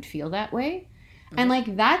why you would feel that way. Mm-hmm. And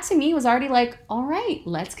like that to me was already like, all right,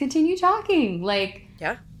 let's continue talking. Like,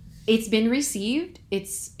 yeah, it's been received.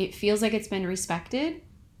 It feels like it's been respected.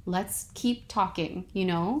 Let's keep talking, you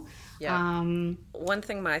know? Yeah. One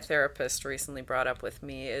thing my therapist recently brought up with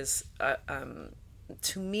me is,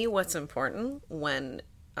 to me, what's important when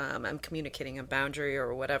I'm communicating a boundary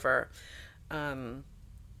or whatever,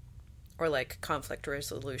 or like conflict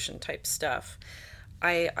resolution type stuff,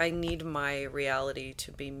 I need my reality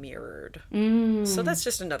to be mirrored. So that's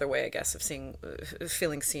just another way, I guess, of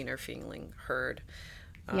feeling seen or feeling heard.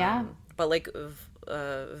 Yeah. But like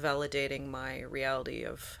validating my reality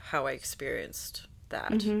of how I experienced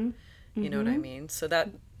that. Mm-hmm. You know what I mean? So that,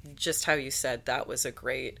 just how you said, that was a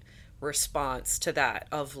great response to that,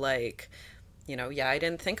 of like, yeah, I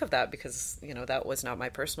didn't think of that because, that was not my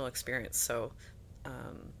personal experience. So,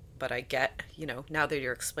 but I get, now that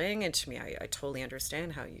you're explaining it to me, I totally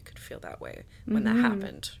understand how you could feel that way when that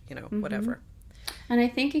happened, whatever. And I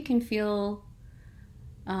think it can feel,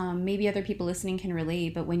 maybe other people listening can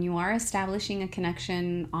relate, but when you are establishing a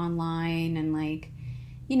connection online and like,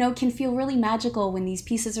 it can feel really magical when these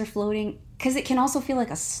pieces are floating, because it can also feel like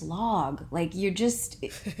a slog. Like you're just,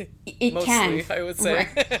 it Mostly, can. I would say.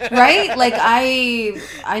 Right? Like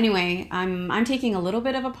anyway, I'm taking a little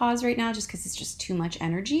bit of a pause right now just because it's just too much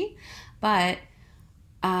energy. But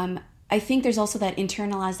I think there's also that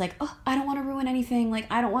internalized like, oh, I don't want to ruin anything. Like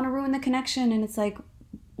I don't want to ruin the connection. And it's like,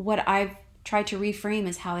 what I've tried to reframe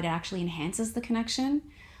is how it actually enhances the connection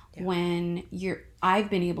when I've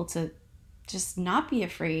been able to just not be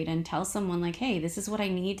afraid and tell someone like, hey, this is what I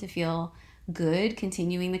need to feel good,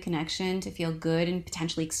 continuing the connection, to feel good and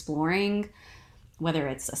potentially exploring whether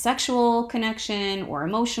it's a sexual connection or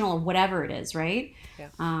emotional or whatever it is, right? Yeah.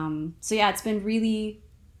 So yeah, it's been really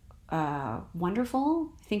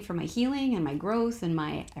wonderful, I think, for my healing and my growth and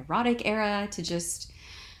my erotic era to just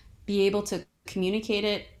be able to communicate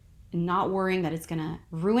it, not worrying that it's going to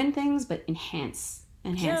ruin things, but enhance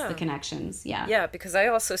the connections. Yeah, because I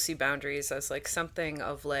also see boundaries as like something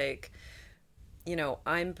of like,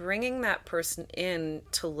 I'm bringing that person in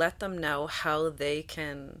to let them know how they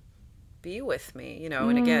can be with me,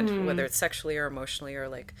 and again, whether it's sexually or emotionally or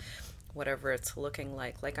like whatever it's looking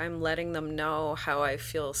like I'm letting them know how I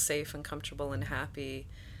feel safe and comfortable and happy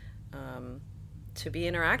to be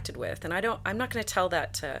interacted with. And I'm not going to tell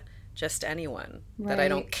that to just anyone that I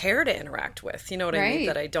don't care to interact with, you know what I mean?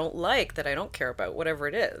 That I don't like, that I don't care about, whatever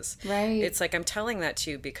it is. Right. It's like I'm telling that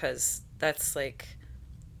to you because that's like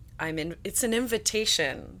it's an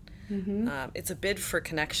invitation. It's a bid for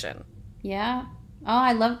connection. Yeah. Oh,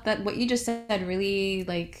 I love that. What you just said really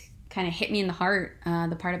like kind of hit me in the heart.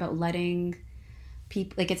 The part about letting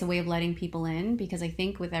people, like it's a way of letting people in, because I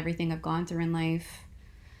think with everything I've gone through in life,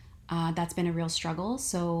 that's been a real struggle.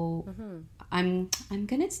 So I'm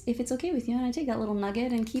gonna, if it's okay with you, I'm gonna take that little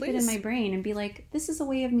nugget and keep it in my brain and be like, this is a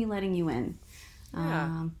way of me letting you in.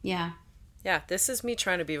 Yeah, this is me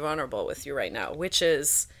trying to be vulnerable with you right now, which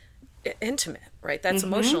is intimate, right? That's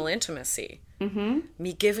emotional intimacy.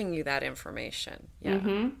 Me giving you that information.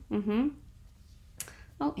 Yeah.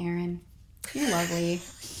 Oh, Erin, you're lovely.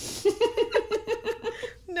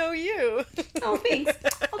 No, you. Oh, thanks.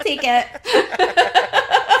 I'll take it.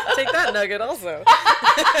 Take that nugget also.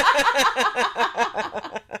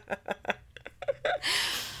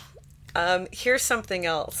 Here's something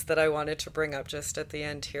else that I wanted to bring up just at the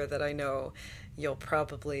end here that I know you'll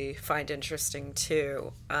probably find interesting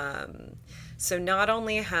too. So not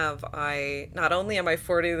only am I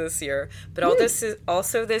 40 this year, but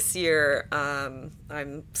also this year,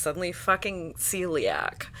 I'm suddenly fucking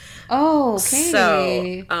celiac. Oh, okay.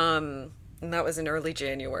 So, and that was in early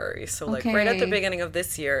January. So like right at the beginning of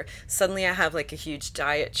this year, suddenly I have like a huge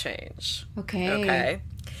diet change. Okay.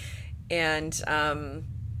 And,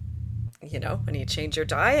 when you change your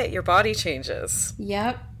diet, your body changes.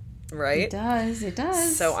 Yep. Right? It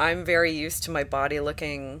does. So I'm very used to my body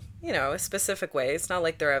looking, a specific way. It's not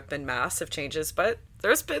like there have been massive changes, but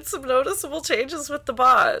there's been some noticeable changes with the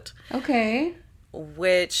bod. Okay.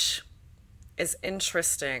 Which is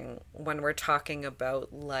interesting when we're talking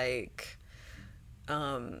about like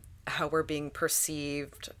how we're being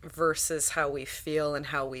perceived versus how we feel and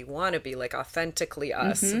how we want to be, like authentically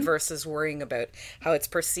us versus worrying about how it's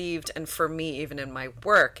perceived. And for me, even in my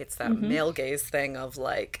work, it's that male gaze thing of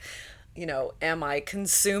like, am I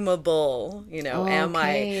consumable? Am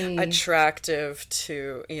I attractive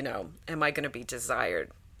to, am I going to be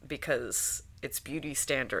desired because it's beauty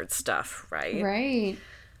standard stuff, right? Right.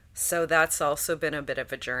 So that's also been a bit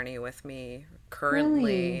of a journey with me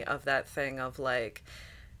currently, of that thing of like,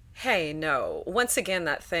 hey, no. Once again,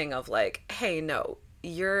 that thing of like, hey, no,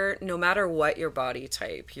 no matter what your body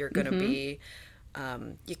type, you're going to be,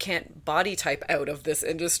 you can't body type out of this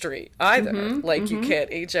industry either. You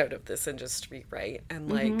can't age out of this industry, right?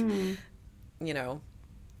 And like,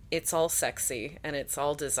 it's all sexy and it's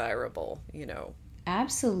all desirable,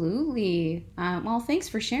 Absolutely. Well, thanks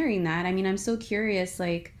for sharing that. I mean, I'm so curious,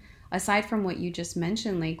 like, aside from what you just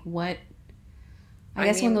mentioned, like what, I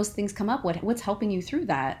guess when those things come up, what's helping you through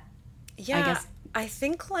that? Yeah, I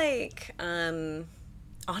think like,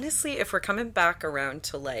 honestly, if we're coming back around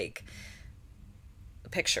to like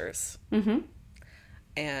pictures,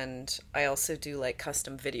 and I also do like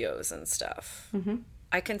custom videos and stuff,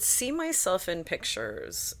 I can see myself in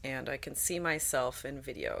pictures and I can see myself in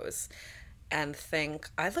videos and think,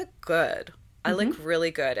 I look good. I look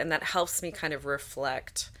really good. And that helps me kind of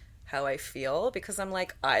reflect how I feel, because I'm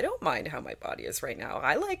like, I don't mind how my body is right now.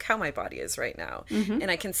 I like how my body is right now. And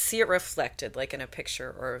I can see it reflected like in a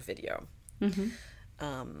picture or a video.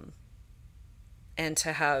 And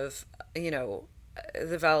to have, you know,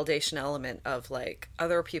 the validation element of like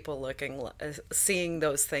other people looking, seeing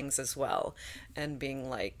those things as well and being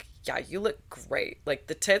like, yeah, you look great. Like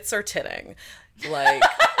the tits are titting. Like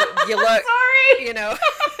you look, Sorry. You know.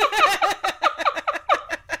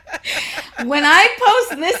 When I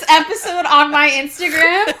post this episode on my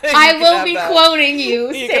Instagram, I will be quoting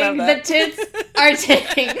you saying the tits are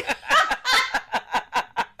titting.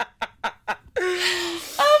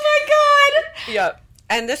 Oh my God. Yep.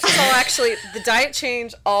 And this is all actually, the diet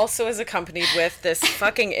change also is accompanied with this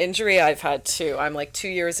fucking injury I've had too. I'm like 2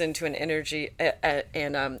 years into an injury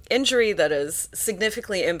that has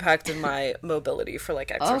significantly impacted my mobility for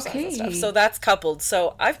like exercise and stuff. So that's coupled.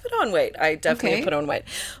 So I've put on weight. I definitely put on weight.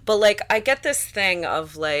 But like I get this thing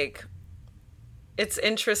of like, it's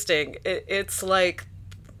interesting. It's like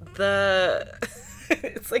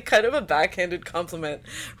it's like kind of a backhanded compliment.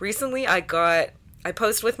 Recently I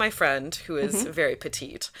posed with my friend who is very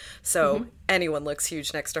petite. So anyone looks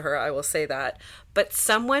huge next to her, I will say that. But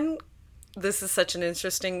this is such an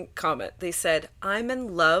interesting comment. They said, I'm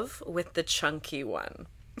in love with the chunky one.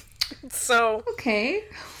 So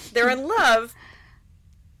they're in love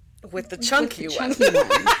with the chunky one.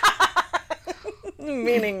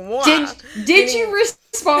 Meaning what? Did you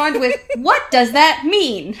respond with, what does that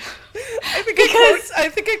mean? I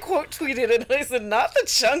think I quote tweeted it and I said, not the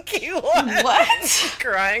chunky one. What?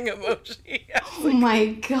 Crying emoji. Oh my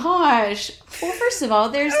gosh. Well, first of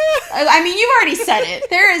all, you've already said it.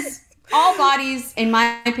 There is all bodies, in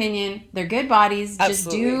my opinion, they're good bodies. Absolutely. Just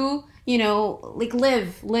do, you know, like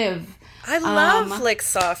live. I love like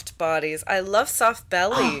soft bodies. I love soft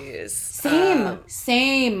bellies.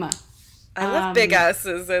 Same. I love big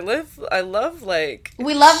asses. I love like...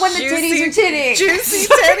 We love when the titties are titting. Juicy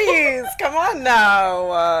titties. Come on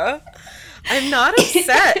now. I'm not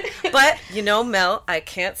upset. But, you know, Mel, I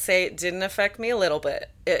can't say it didn't affect me a little bit.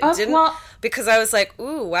 It didn't... because I was like,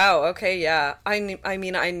 ooh, wow, okay, yeah. I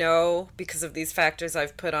mean, I know because of these factors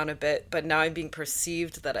I've put on a bit, but now I'm being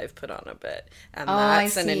perceived that I've put on a bit. And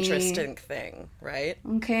that's an interesting thing, right?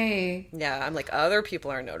 Okay. Yeah, I'm like, other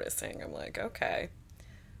people are noticing. I'm like, okay.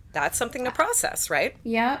 That's something to process, right?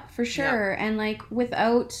 Yeah, for sure. Yeah. And like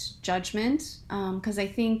without judgment, because I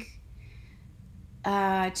think,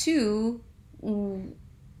 too,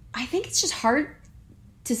 I think it's just hard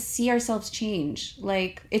to see ourselves change.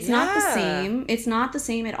 Like it's not the same. It's not the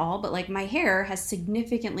same at all. But like my hair has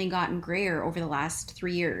significantly gotten grayer over the last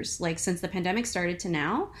 3 years. Like since the pandemic started to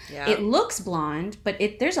now, it looks blonde, but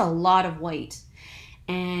there's a lot of white.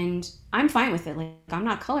 And I'm fine with it. Like, I'm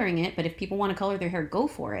not coloring it, but if people want to color their hair, go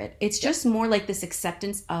for it. It's just more like this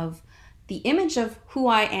acceptance of the image of who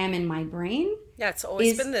I am in my brain. Yeah, it's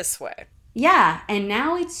always been this way. Yeah, and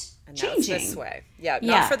now it's changing. It's this way. Yeah,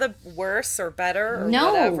 not for the worse or better or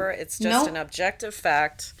whatever. It's just an objective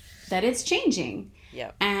fact. That it's changing.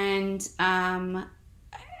 Yeah. And,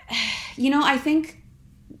 you know, I think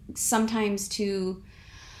sometimes too...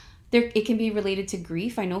 it can be related to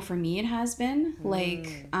grief. I know for me it has been.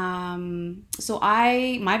 Like, so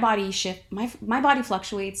my body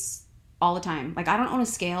fluctuates all the time. Like I don't own a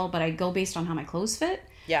scale, but I go based on how my clothes fit.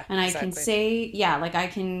 Yeah, and I can say, I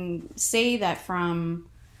can say that from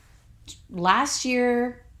last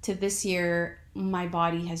year to this year, my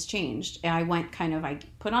body has changed. I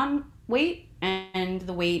put on weight, and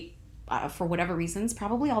the weight, for whatever reasons,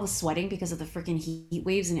 probably all the sweating because of the freaking heat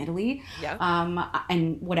waves in Italy. Yeah.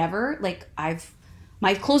 And whatever, like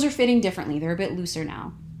my clothes are fitting differently. They're a bit looser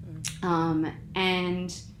now.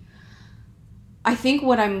 And I think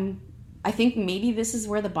maybe this is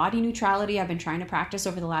where the body neutrality I've been trying to practice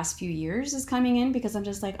over the last few years is coming in, because I'm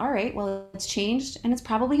just like, all right, well, it's changed and it's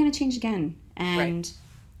probably going to change again. And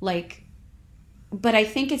but I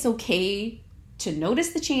think it's okay to notice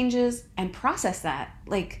the changes and process that.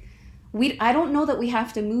 Like, I don't know that we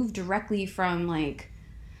have to move directly from like,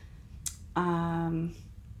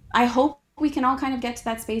 I hope we can all kind of get to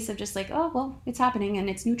that space of just like, oh, well, it's happening and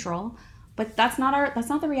it's neutral. But that's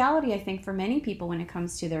not the reality, I think, for many people when it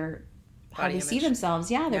comes to their how they see themselves.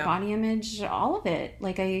 Yeah, their body image, all of it.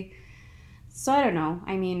 So I don't know.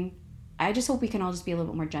 I mean, I just hope we can all just be a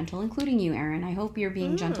little bit more gentle, including you, Erin. I hope you're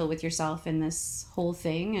being gentle with yourself in this whole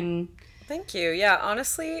thing. And thank you. Yeah,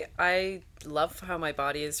 honestly, I love how my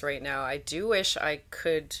body is right now. I do wish I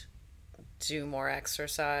could do more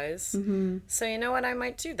exercise. Mm-hmm. So you know what? I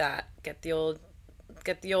might do that. Get the old,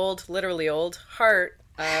 literally old heart.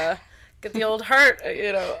 Get the old heart,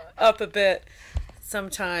 up a bit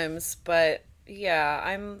sometimes. But Yeah,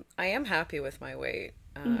 I am happy with my weight.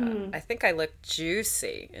 I think I look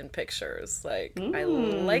juicy in pictures. Like, I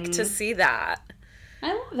like to see that.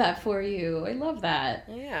 I love that for you. I love that.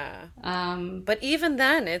 Yeah. Um, But even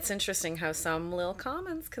then, it's interesting how some little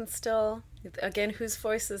comments can still, again, whose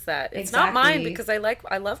voice is that? It's not mine exactly. because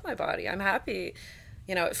I love my body. I'm happy.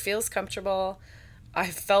 It feels comfortable.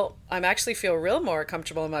 I'm actually feel real more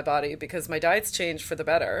comfortable in my body because my diet's changed for the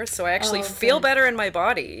better. So I actually Oh, feel good. better in my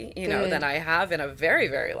body, than Good. I have in a very,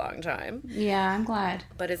 very long time. Yeah, I'm glad.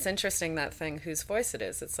 But it's interesting that thing whose voice it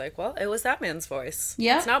is. It's like, well, it was that man's voice. It's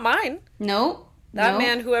Yep. not mine. Nope. That Nope.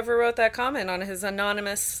 man, whoever wrote that comment on his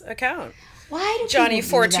anonymous account. Why do Johnny people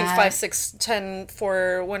four do two five that? six ten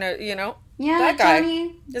four one. Yeah, That guy.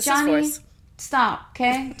 Johnny. It's his Johnny, voice. stop.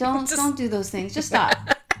 Okay, don't Just- don't do those things. Just stop.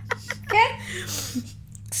 Okay.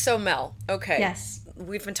 So Mel, okay. Yes.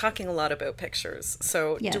 We've been talking a lot about pictures.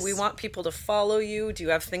 So do Yes. we want people to follow you? Do you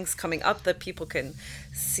have things coming up that people can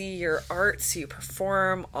see your art, see you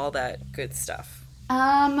perform, all that good stuff?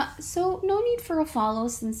 So no need for a follow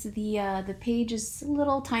since the page is a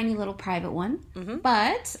little tiny little private one.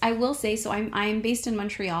 But I will say so. I'm based in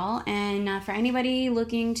Montreal, and for anybody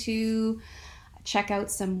looking to check out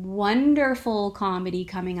some wonderful comedy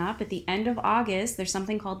coming up at the end of August, there's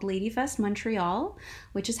something called Ladyfest Montreal,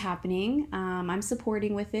 which is happening. I'm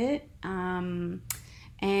supporting with it,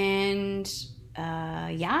 and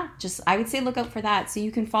yeah, just I would say look out for that. So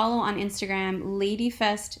you can follow on Instagram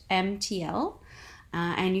LadyFestMTL.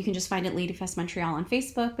 And you can just find it Ladyfest Montreal on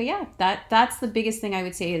Facebook. But yeah, that's the biggest thing I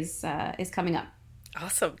would say is coming up.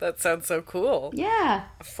 Awesome. That sounds so cool. Yeah.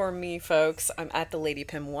 For me, folks, I'm at the Lady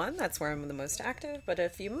Pim 1. That's where I'm the most active. But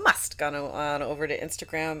if you must go on over to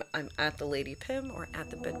Instagram, I'm at the Lady Pim or at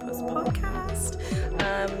the Bedpost Podcast.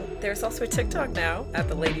 There's also a TikTok now at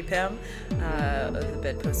the Lady Pim. The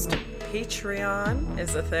Bedpost Patreon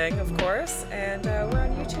is a thing, of course. And we're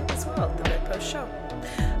on YouTube as well, The Bedpost Show.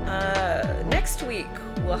 Next week,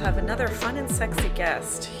 we'll have another fun and sexy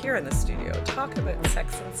guest here in the studio talking about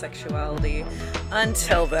sex and sexuality.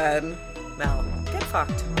 Until then, Mel, get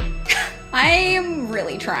fucked. I am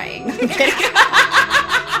really trying.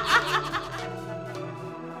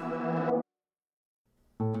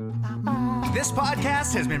 This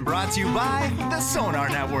podcast has been brought to you by the Sonar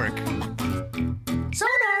Network.